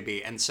 That's no way to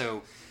be. And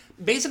so,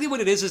 basically what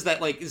it is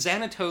that, like,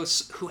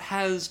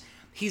 Xanatos,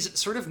 he's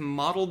sort of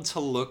modeled to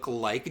look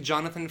like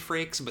Jonathan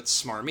Frakes, but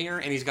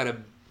smarmier, and he's got a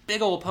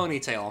big old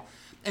ponytail.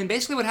 And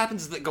basically what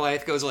happens is that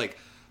Goliath goes like,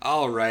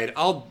 "All right,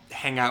 I'll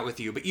hang out with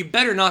you, but you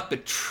better not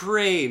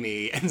betray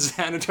me." And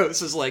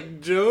Xanatos is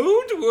like,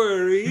 "Don't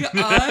worry,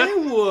 I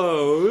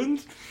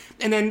won't."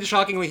 And then,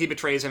 shockingly, he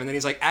betrays him, and then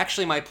he's like,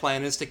 "Actually, my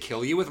plan is to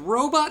kill you with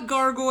robot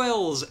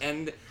gargoyles."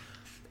 And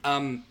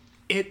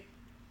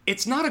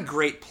it's not a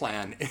great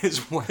plan,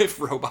 is What If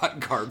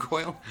Robot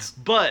Gargoyles.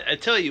 But I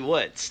tell you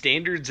what,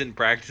 standards and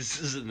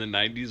practices in the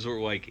 90s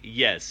were like,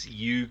 yes,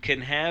 you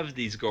can have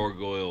these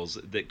gargoyles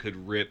that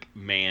could rip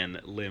man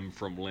limb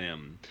from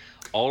limb.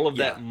 All of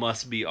that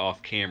must be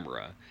off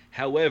camera.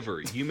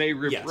 However, you may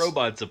rip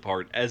robots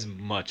apart as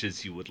much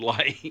as you would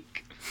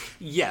like.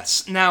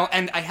 Yes. Now,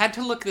 and I had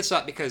to look this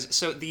up because,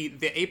 so the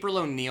April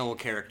O'Neil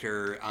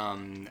character,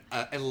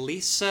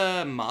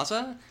 Elisa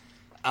Maza,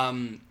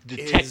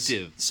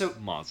 Detective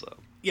Maza.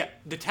 Yeah,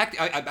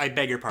 I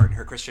beg your pardon,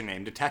 her Christian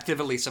name, Detective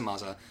Elisa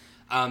Maza.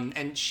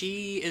 And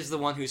she is the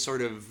one who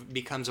sort of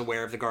becomes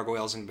aware of the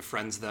gargoyles and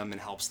befriends them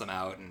and helps them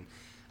out. And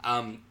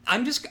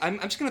I'm just going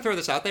to throw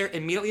this out there.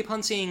 Immediately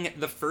upon seeing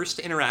the first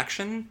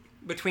interaction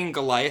between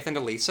Goliath and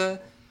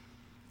Elisa,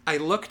 I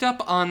looked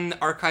up on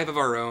Archive of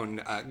Our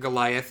Own,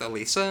 Goliath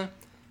Elisa,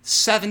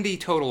 70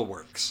 total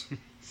works.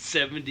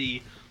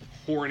 70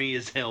 horny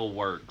as hell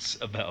works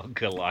about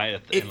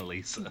Goliath and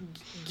Elisa.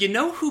 You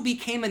know who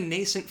became a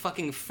nascent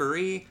fucking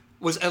furry?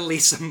 Was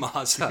Elisa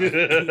Maza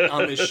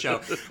on this show.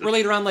 Where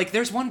later on, like,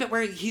 there's one bit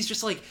where he's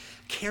just like,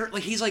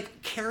 he's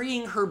like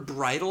carrying her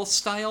bridal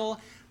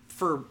style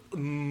for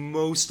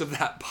most of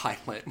that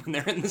pilot when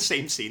they're in the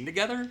same scene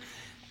together.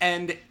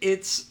 And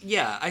it's,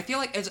 yeah, I feel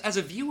like as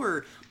a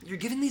viewer, you're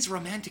given these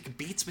romantic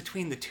beats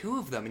between the two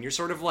of them, and you're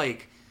sort of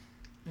like,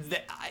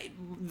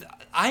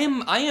 I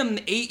am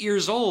 8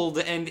 years old,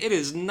 and it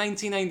is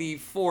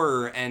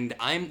 1994, and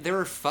there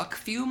are fuck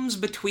fumes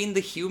between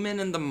the human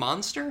and the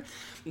monster.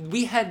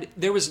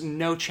 There was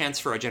no chance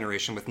for our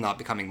generation with not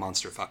becoming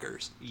monster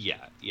fuckers. Yeah,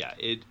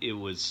 it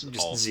was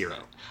just all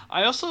zero.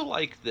 I also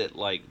like that,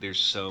 like, there's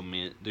so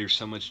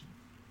much.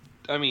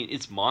 I mean,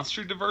 it's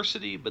monster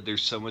diversity, but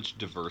there's so much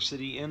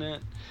diversity in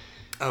it.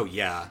 Oh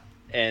yeah,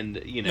 and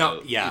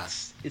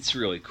it's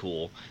really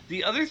cool.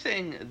 The other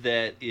thing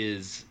that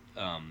is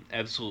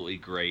absolutely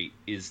great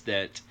is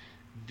that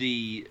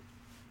the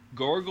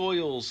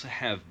gargoyles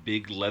have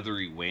big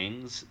leathery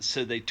wings,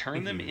 so they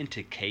turn them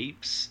into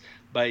capes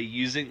by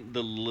using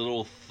the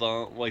little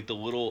the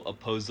little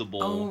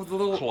opposable the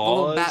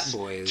little bat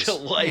boys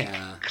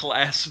to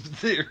clasp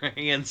their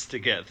hands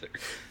together.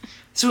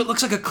 So it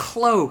looks like a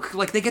cloak.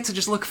 Like, they get to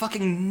just look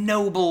fucking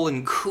noble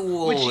and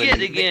cool. Which,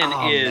 yet again,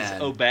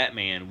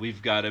 Batman,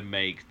 we've got to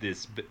make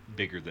this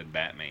bigger than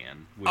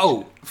Batman.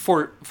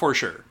 For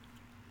sure.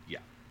 Yeah.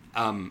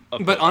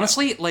 But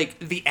honestly, like,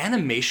 the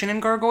animation in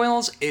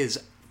Gargoyles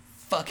is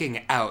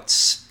fucking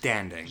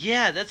outstanding.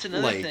 Yeah, that's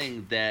another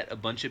thing that a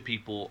bunch of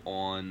people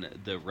on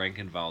the Rank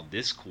and File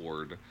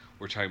Discord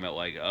were talking about,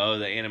 like, oh,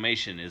 the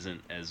animation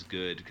isn't as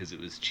good because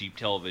it was cheap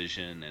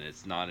television and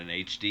it's not in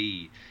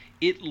HD.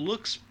 It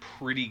looks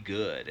pretty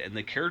good, and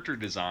the character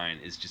design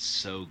is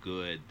just so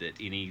good that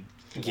any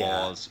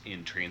flaws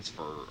in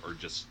transfer are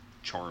just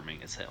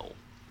charming as hell.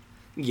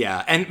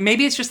 Yeah, and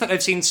maybe it's just that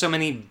I've seen so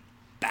many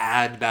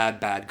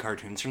bad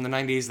cartoons from the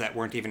 90s that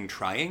weren't even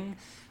trying.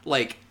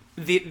 Like,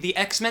 the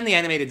X-Men, the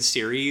animated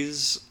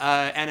series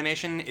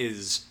animation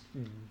is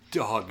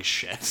dog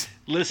shit.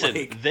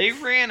 Listen, they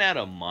ran out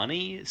of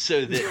money,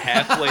 so that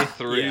halfway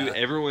through,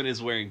 everyone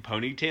is wearing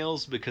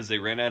ponytails because they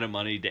ran out of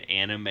money to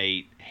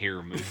animate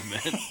hair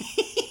movement.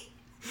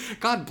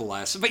 God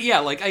bless. But yeah,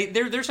 like,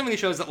 there's so many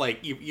shows that, like,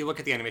 you look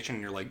at the animation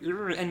and you're like,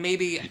 and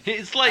maybe...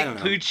 It's like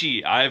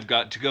Poochie, I've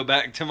got to go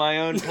back to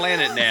my own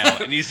planet now.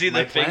 And you see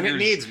the fingers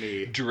needs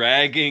me.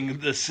 Dragging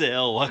the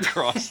cell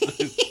across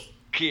the...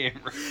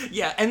 camera.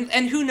 Yeah,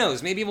 and who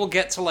knows? Maybe we'll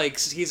get to, like,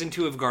 season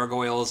 2 of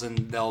Gargoyles and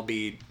they'll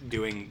be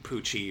doing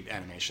Poochie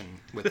animation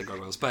with the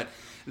Gargoyles. But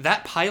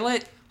that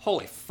pilot,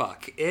 holy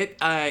fuck.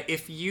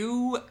 If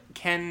you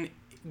can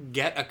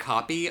get a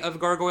copy of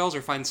Gargoyles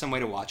or find some way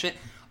to watch it,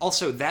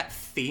 also, that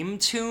theme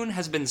tune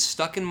has been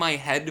stuck in my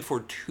head for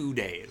 2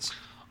 days.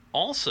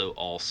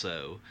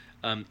 Also,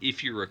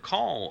 if you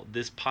recall,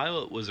 this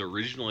pilot was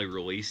originally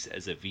released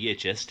as a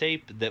VHS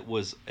tape that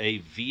was a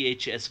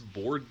VHS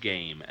board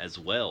game as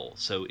well.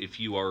 So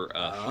if you are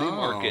a flea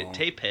market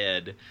tape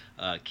head,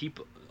 keep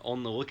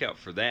on the lookout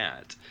for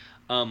that.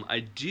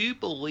 I do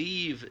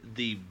believe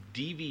the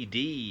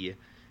DVD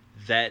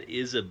that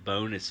is a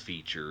bonus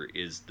feature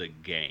is the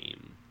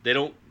game. They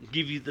don't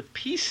give you the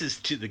pieces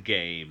to the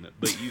game,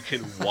 but you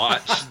can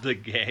watch the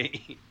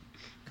game.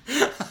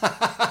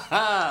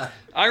 I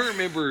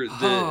remember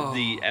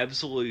the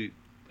absolute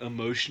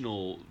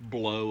emotional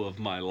blow of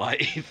my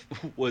life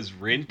was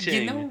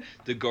renting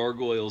the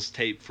Gargoyles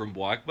tape from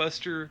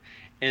Blockbuster,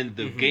 and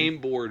the game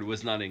board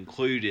was not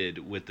included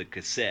with the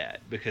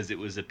cassette because it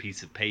was a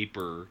piece of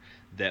paper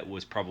that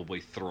was probably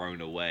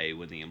thrown away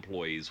when the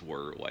employees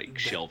were, like,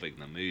 shelving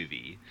the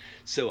movie.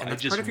 So I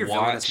just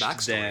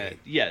watched that.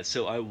 Yeah,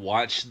 so I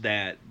watched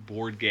that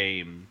board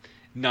game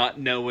not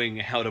knowing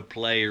how to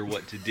play or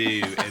what to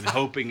do and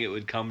hoping it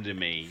would come to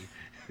me.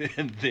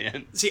 And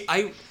then... See,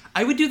 I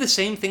would do the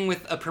same thing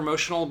with a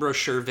promotional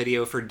brochure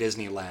video for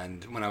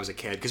Disneyland when I was a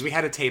kid, because we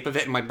had a tape of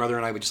it and my brother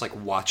and I would just, like,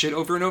 watch it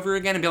over and over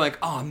again and be like,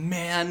 oh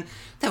man,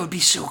 that would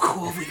be so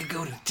cool if we could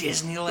go to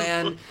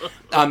Disneyland.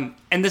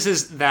 And this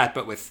is that,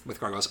 but with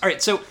Gargoyles. All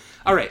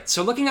right,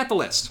 so looking at the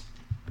list,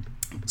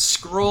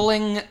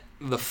 scrolling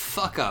the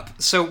fuck up.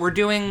 So we're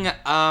doing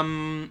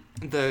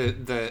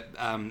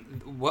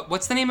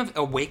what's the name of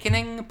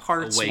Awakening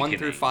parts 1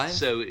 through 5?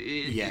 So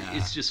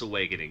it's just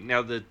Awakening.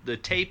 Now the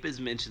tape is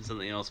mentioned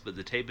something else, but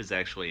the tape is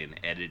actually an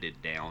edited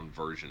down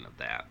version of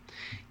that.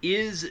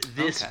 Is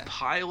this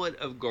pilot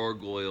of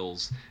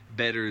Gargoyles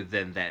better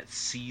than that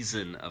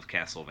season of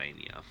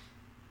Castlevania?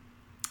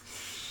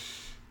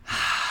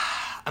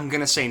 I'm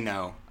gonna say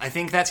no. I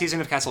think that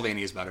season of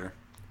Castlevania is better.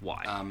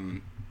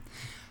 Why?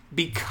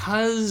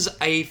 Because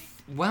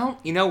well,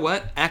 you know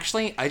what?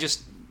 Actually, I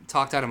just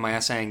talked out of my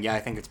ass saying, yeah, I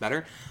think it's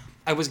better.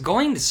 I was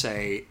going to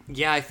say,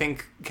 yeah, I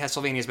think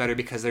Castlevania is better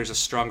because there's a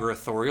stronger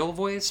authorial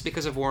voice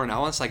because of Warren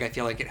Ellis. Like, I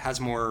feel like it has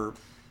more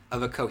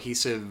of a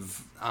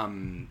cohesive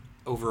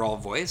overall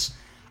voice.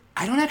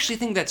 I don't actually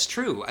think that's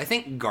true. I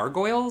think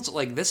Gargoyles,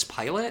 like, this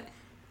pilot,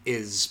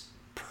 is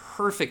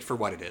perfect for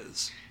what it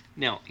is.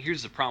 Now,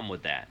 here's the problem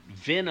with that.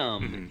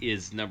 Venom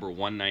is number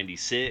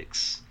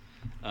 196,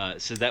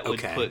 so that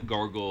would put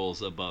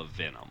Gargoyles above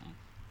Venom.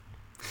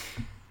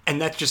 And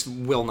that just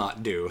will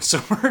not do. So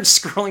we're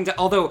scrolling down.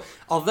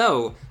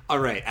 Although, all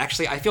right,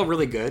 actually, I feel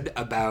really good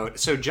about...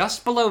 So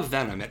just below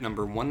Venom at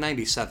number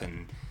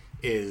 197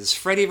 is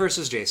Freddy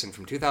vs. Jason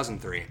from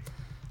 2003.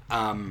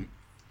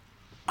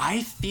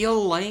 I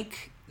feel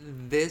like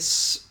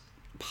this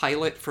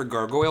pilot for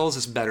Gargoyles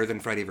is better than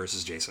Freddy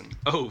vs. Jason.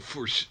 Oh,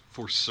 for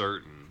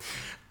certain.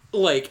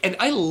 Like, and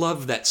I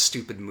love that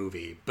stupid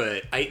movie,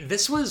 but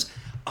this was,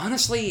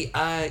 honestly,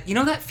 you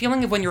know that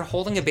feeling of when you're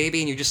holding a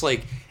baby and you just,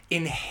 like,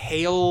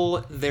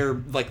 inhale their,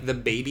 like, the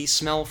baby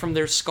smell from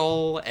their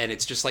skull, and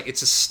it's just, like, it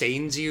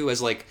sustains you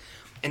as, like,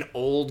 an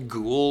old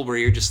ghoul where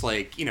you're just,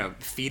 like, you know,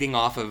 feeding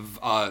off of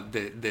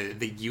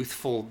the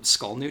youthful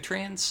skull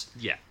nutrients?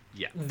 Yeah.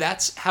 Yeah.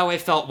 That's how I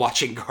felt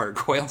watching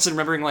Gargoyles and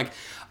remembering, like,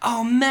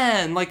 oh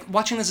man, like,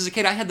 watching this as a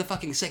kid, I had the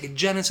fucking Sega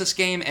Genesis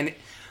game, and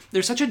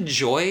there's such a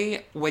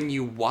joy when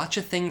you watch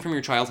a thing from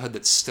your childhood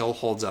that still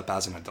holds up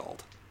as an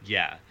adult.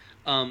 Yeah.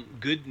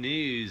 Good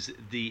news,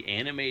 the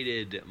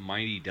animated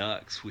Mighty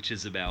Ducks, which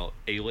is about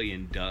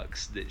alien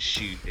ducks that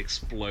shoot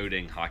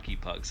exploding hockey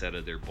pucks out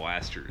of their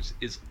blasters,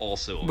 is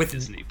also on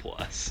Disney+.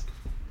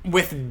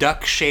 With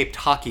duck-shaped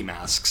hockey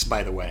masks,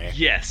 by the way.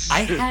 Yes.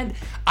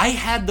 I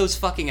had those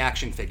fucking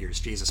action figures,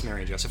 Jesus,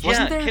 Mary and Joseph.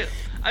 Wasn't there?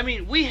 I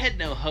mean, we had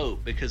no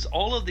hope because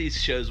all of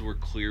these shows were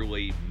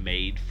clearly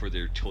made for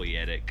their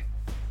toyetic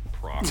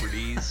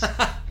properties.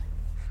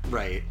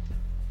 Right.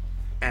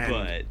 And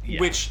but,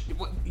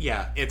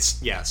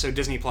 so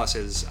Disney Plus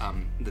is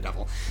the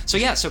devil. So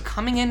yeah, so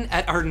coming in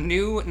at our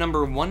new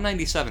number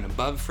 197,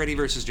 above Freddy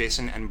vs.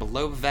 Jason and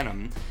below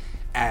Venom,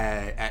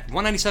 at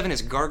 197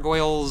 is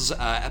Gargoyles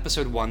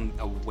Episode 1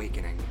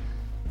 Awakening.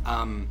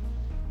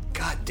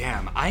 God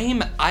damn,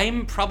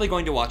 I'm probably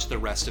going to watch the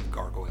rest of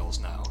Gargoyles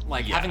now.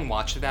 Like, having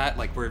watched that,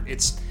 like,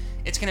 it's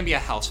gonna be a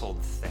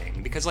household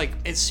thing. Because, like,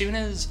 as soon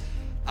as...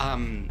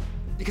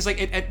 because,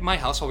 like, at my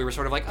household, we were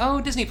sort of like,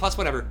 oh, Disney Plus,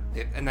 whatever.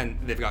 And then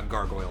they've got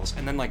Gargoyles.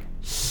 And then, like,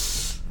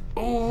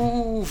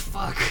 oh,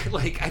 fuck.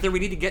 Like, either we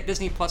need to get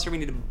Disney Plus or we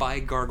need to buy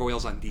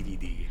Gargoyles on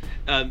DVD.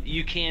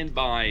 You can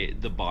buy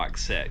the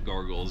box set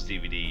Gargoyles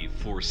DVD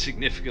for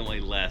significantly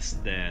less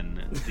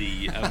than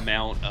the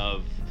amount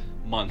of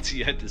months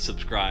you had to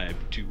subscribe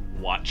to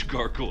watch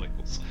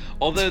Gargoyles.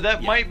 Although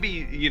that might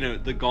be,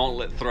 the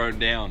gauntlet thrown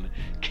down.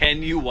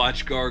 Can you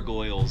watch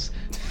Gargoyles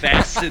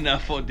fast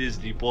enough on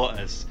Disney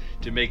Plus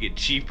to make it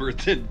cheaper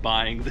than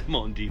buying them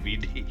on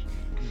DVD?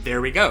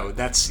 There we go.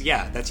 That's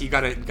you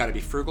gotta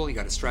be frugal. You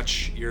gotta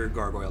stretch your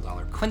gargoyle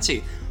dollar.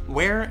 Quincy,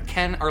 where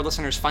can our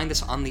listeners find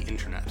us on the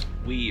internet?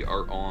 We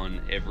are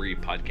on every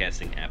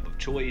podcasting app of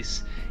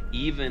choice,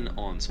 even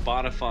on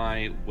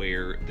Spotify,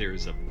 where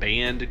there's a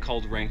band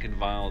called Rank and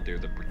Vile. They're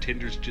the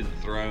Pretenders to the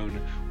Throne.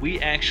 We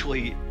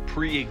actually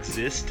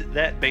pre-exist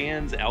that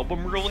band's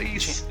album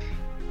release.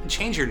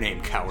 Change your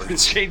name,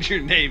 cowards. Change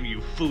your name,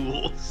 you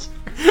fools.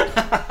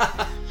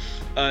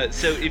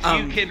 So if you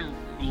can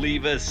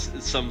leave us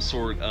some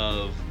sort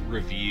of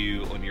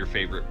review on your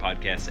favorite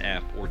podcast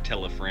app or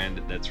tell a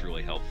friend, that's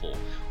really helpful.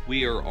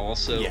 We are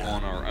also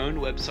on our own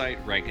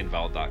website,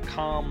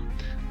 rankandvile.com.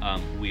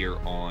 We are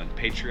on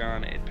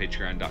Patreon at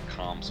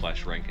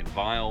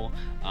patreon.com/rankandvile.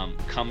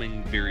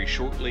 Coming very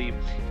shortly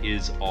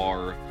is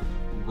our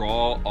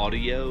raw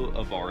audio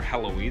of our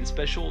Halloween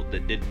special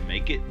that didn't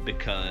make it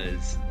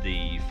because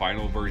the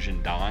final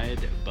version died,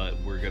 but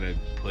we're gonna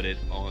put it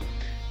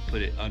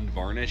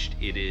unvarnished.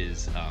 It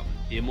is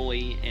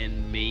Emily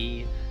and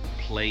me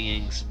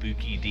playing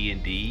spooky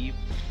D&D,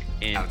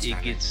 and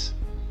it gets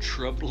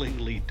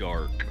troublingly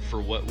dark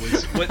for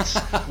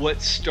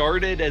what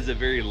started as a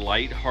very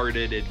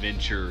lighthearted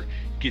adventure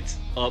gets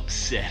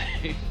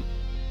upsetting.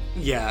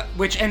 Yeah,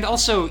 and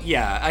also,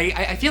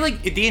 I feel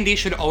like D&D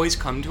should always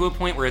come to a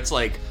point where it's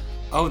like,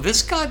 oh,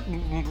 this got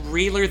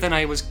realer than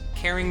I was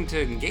caring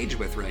to engage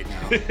with right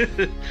now.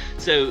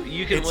 So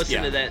you can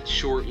listen to that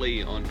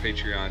shortly on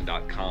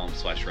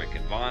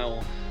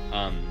patreon.com/rankandvile.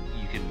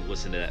 You can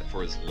listen to that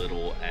for as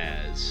little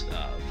as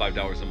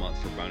 $5 a month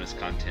for bonus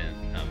content,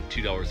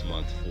 $2 a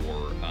month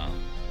for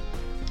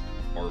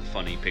our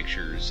funny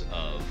pictures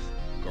of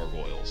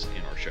gargoyles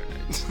in our show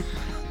notes.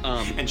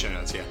 And show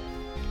notes, yeah.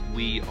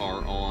 We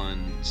are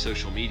on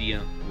social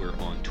media. We're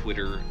on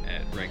Twitter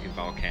at Rank and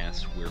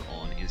Vilecast. We're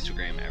on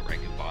Instagram at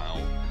Rank and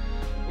Vile.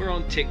 We're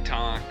on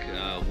TikTok.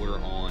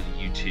 We're on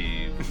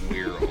YouTube.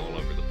 We're all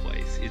over the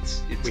place.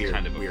 It's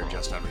kind of a we're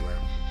just everywhere.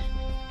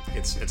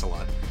 It's a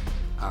lot.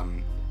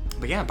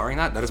 But yeah, barring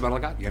that is about all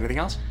I got. You got anything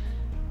else?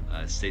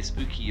 Stay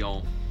spooky,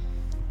 y'all.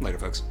 Later,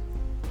 folks.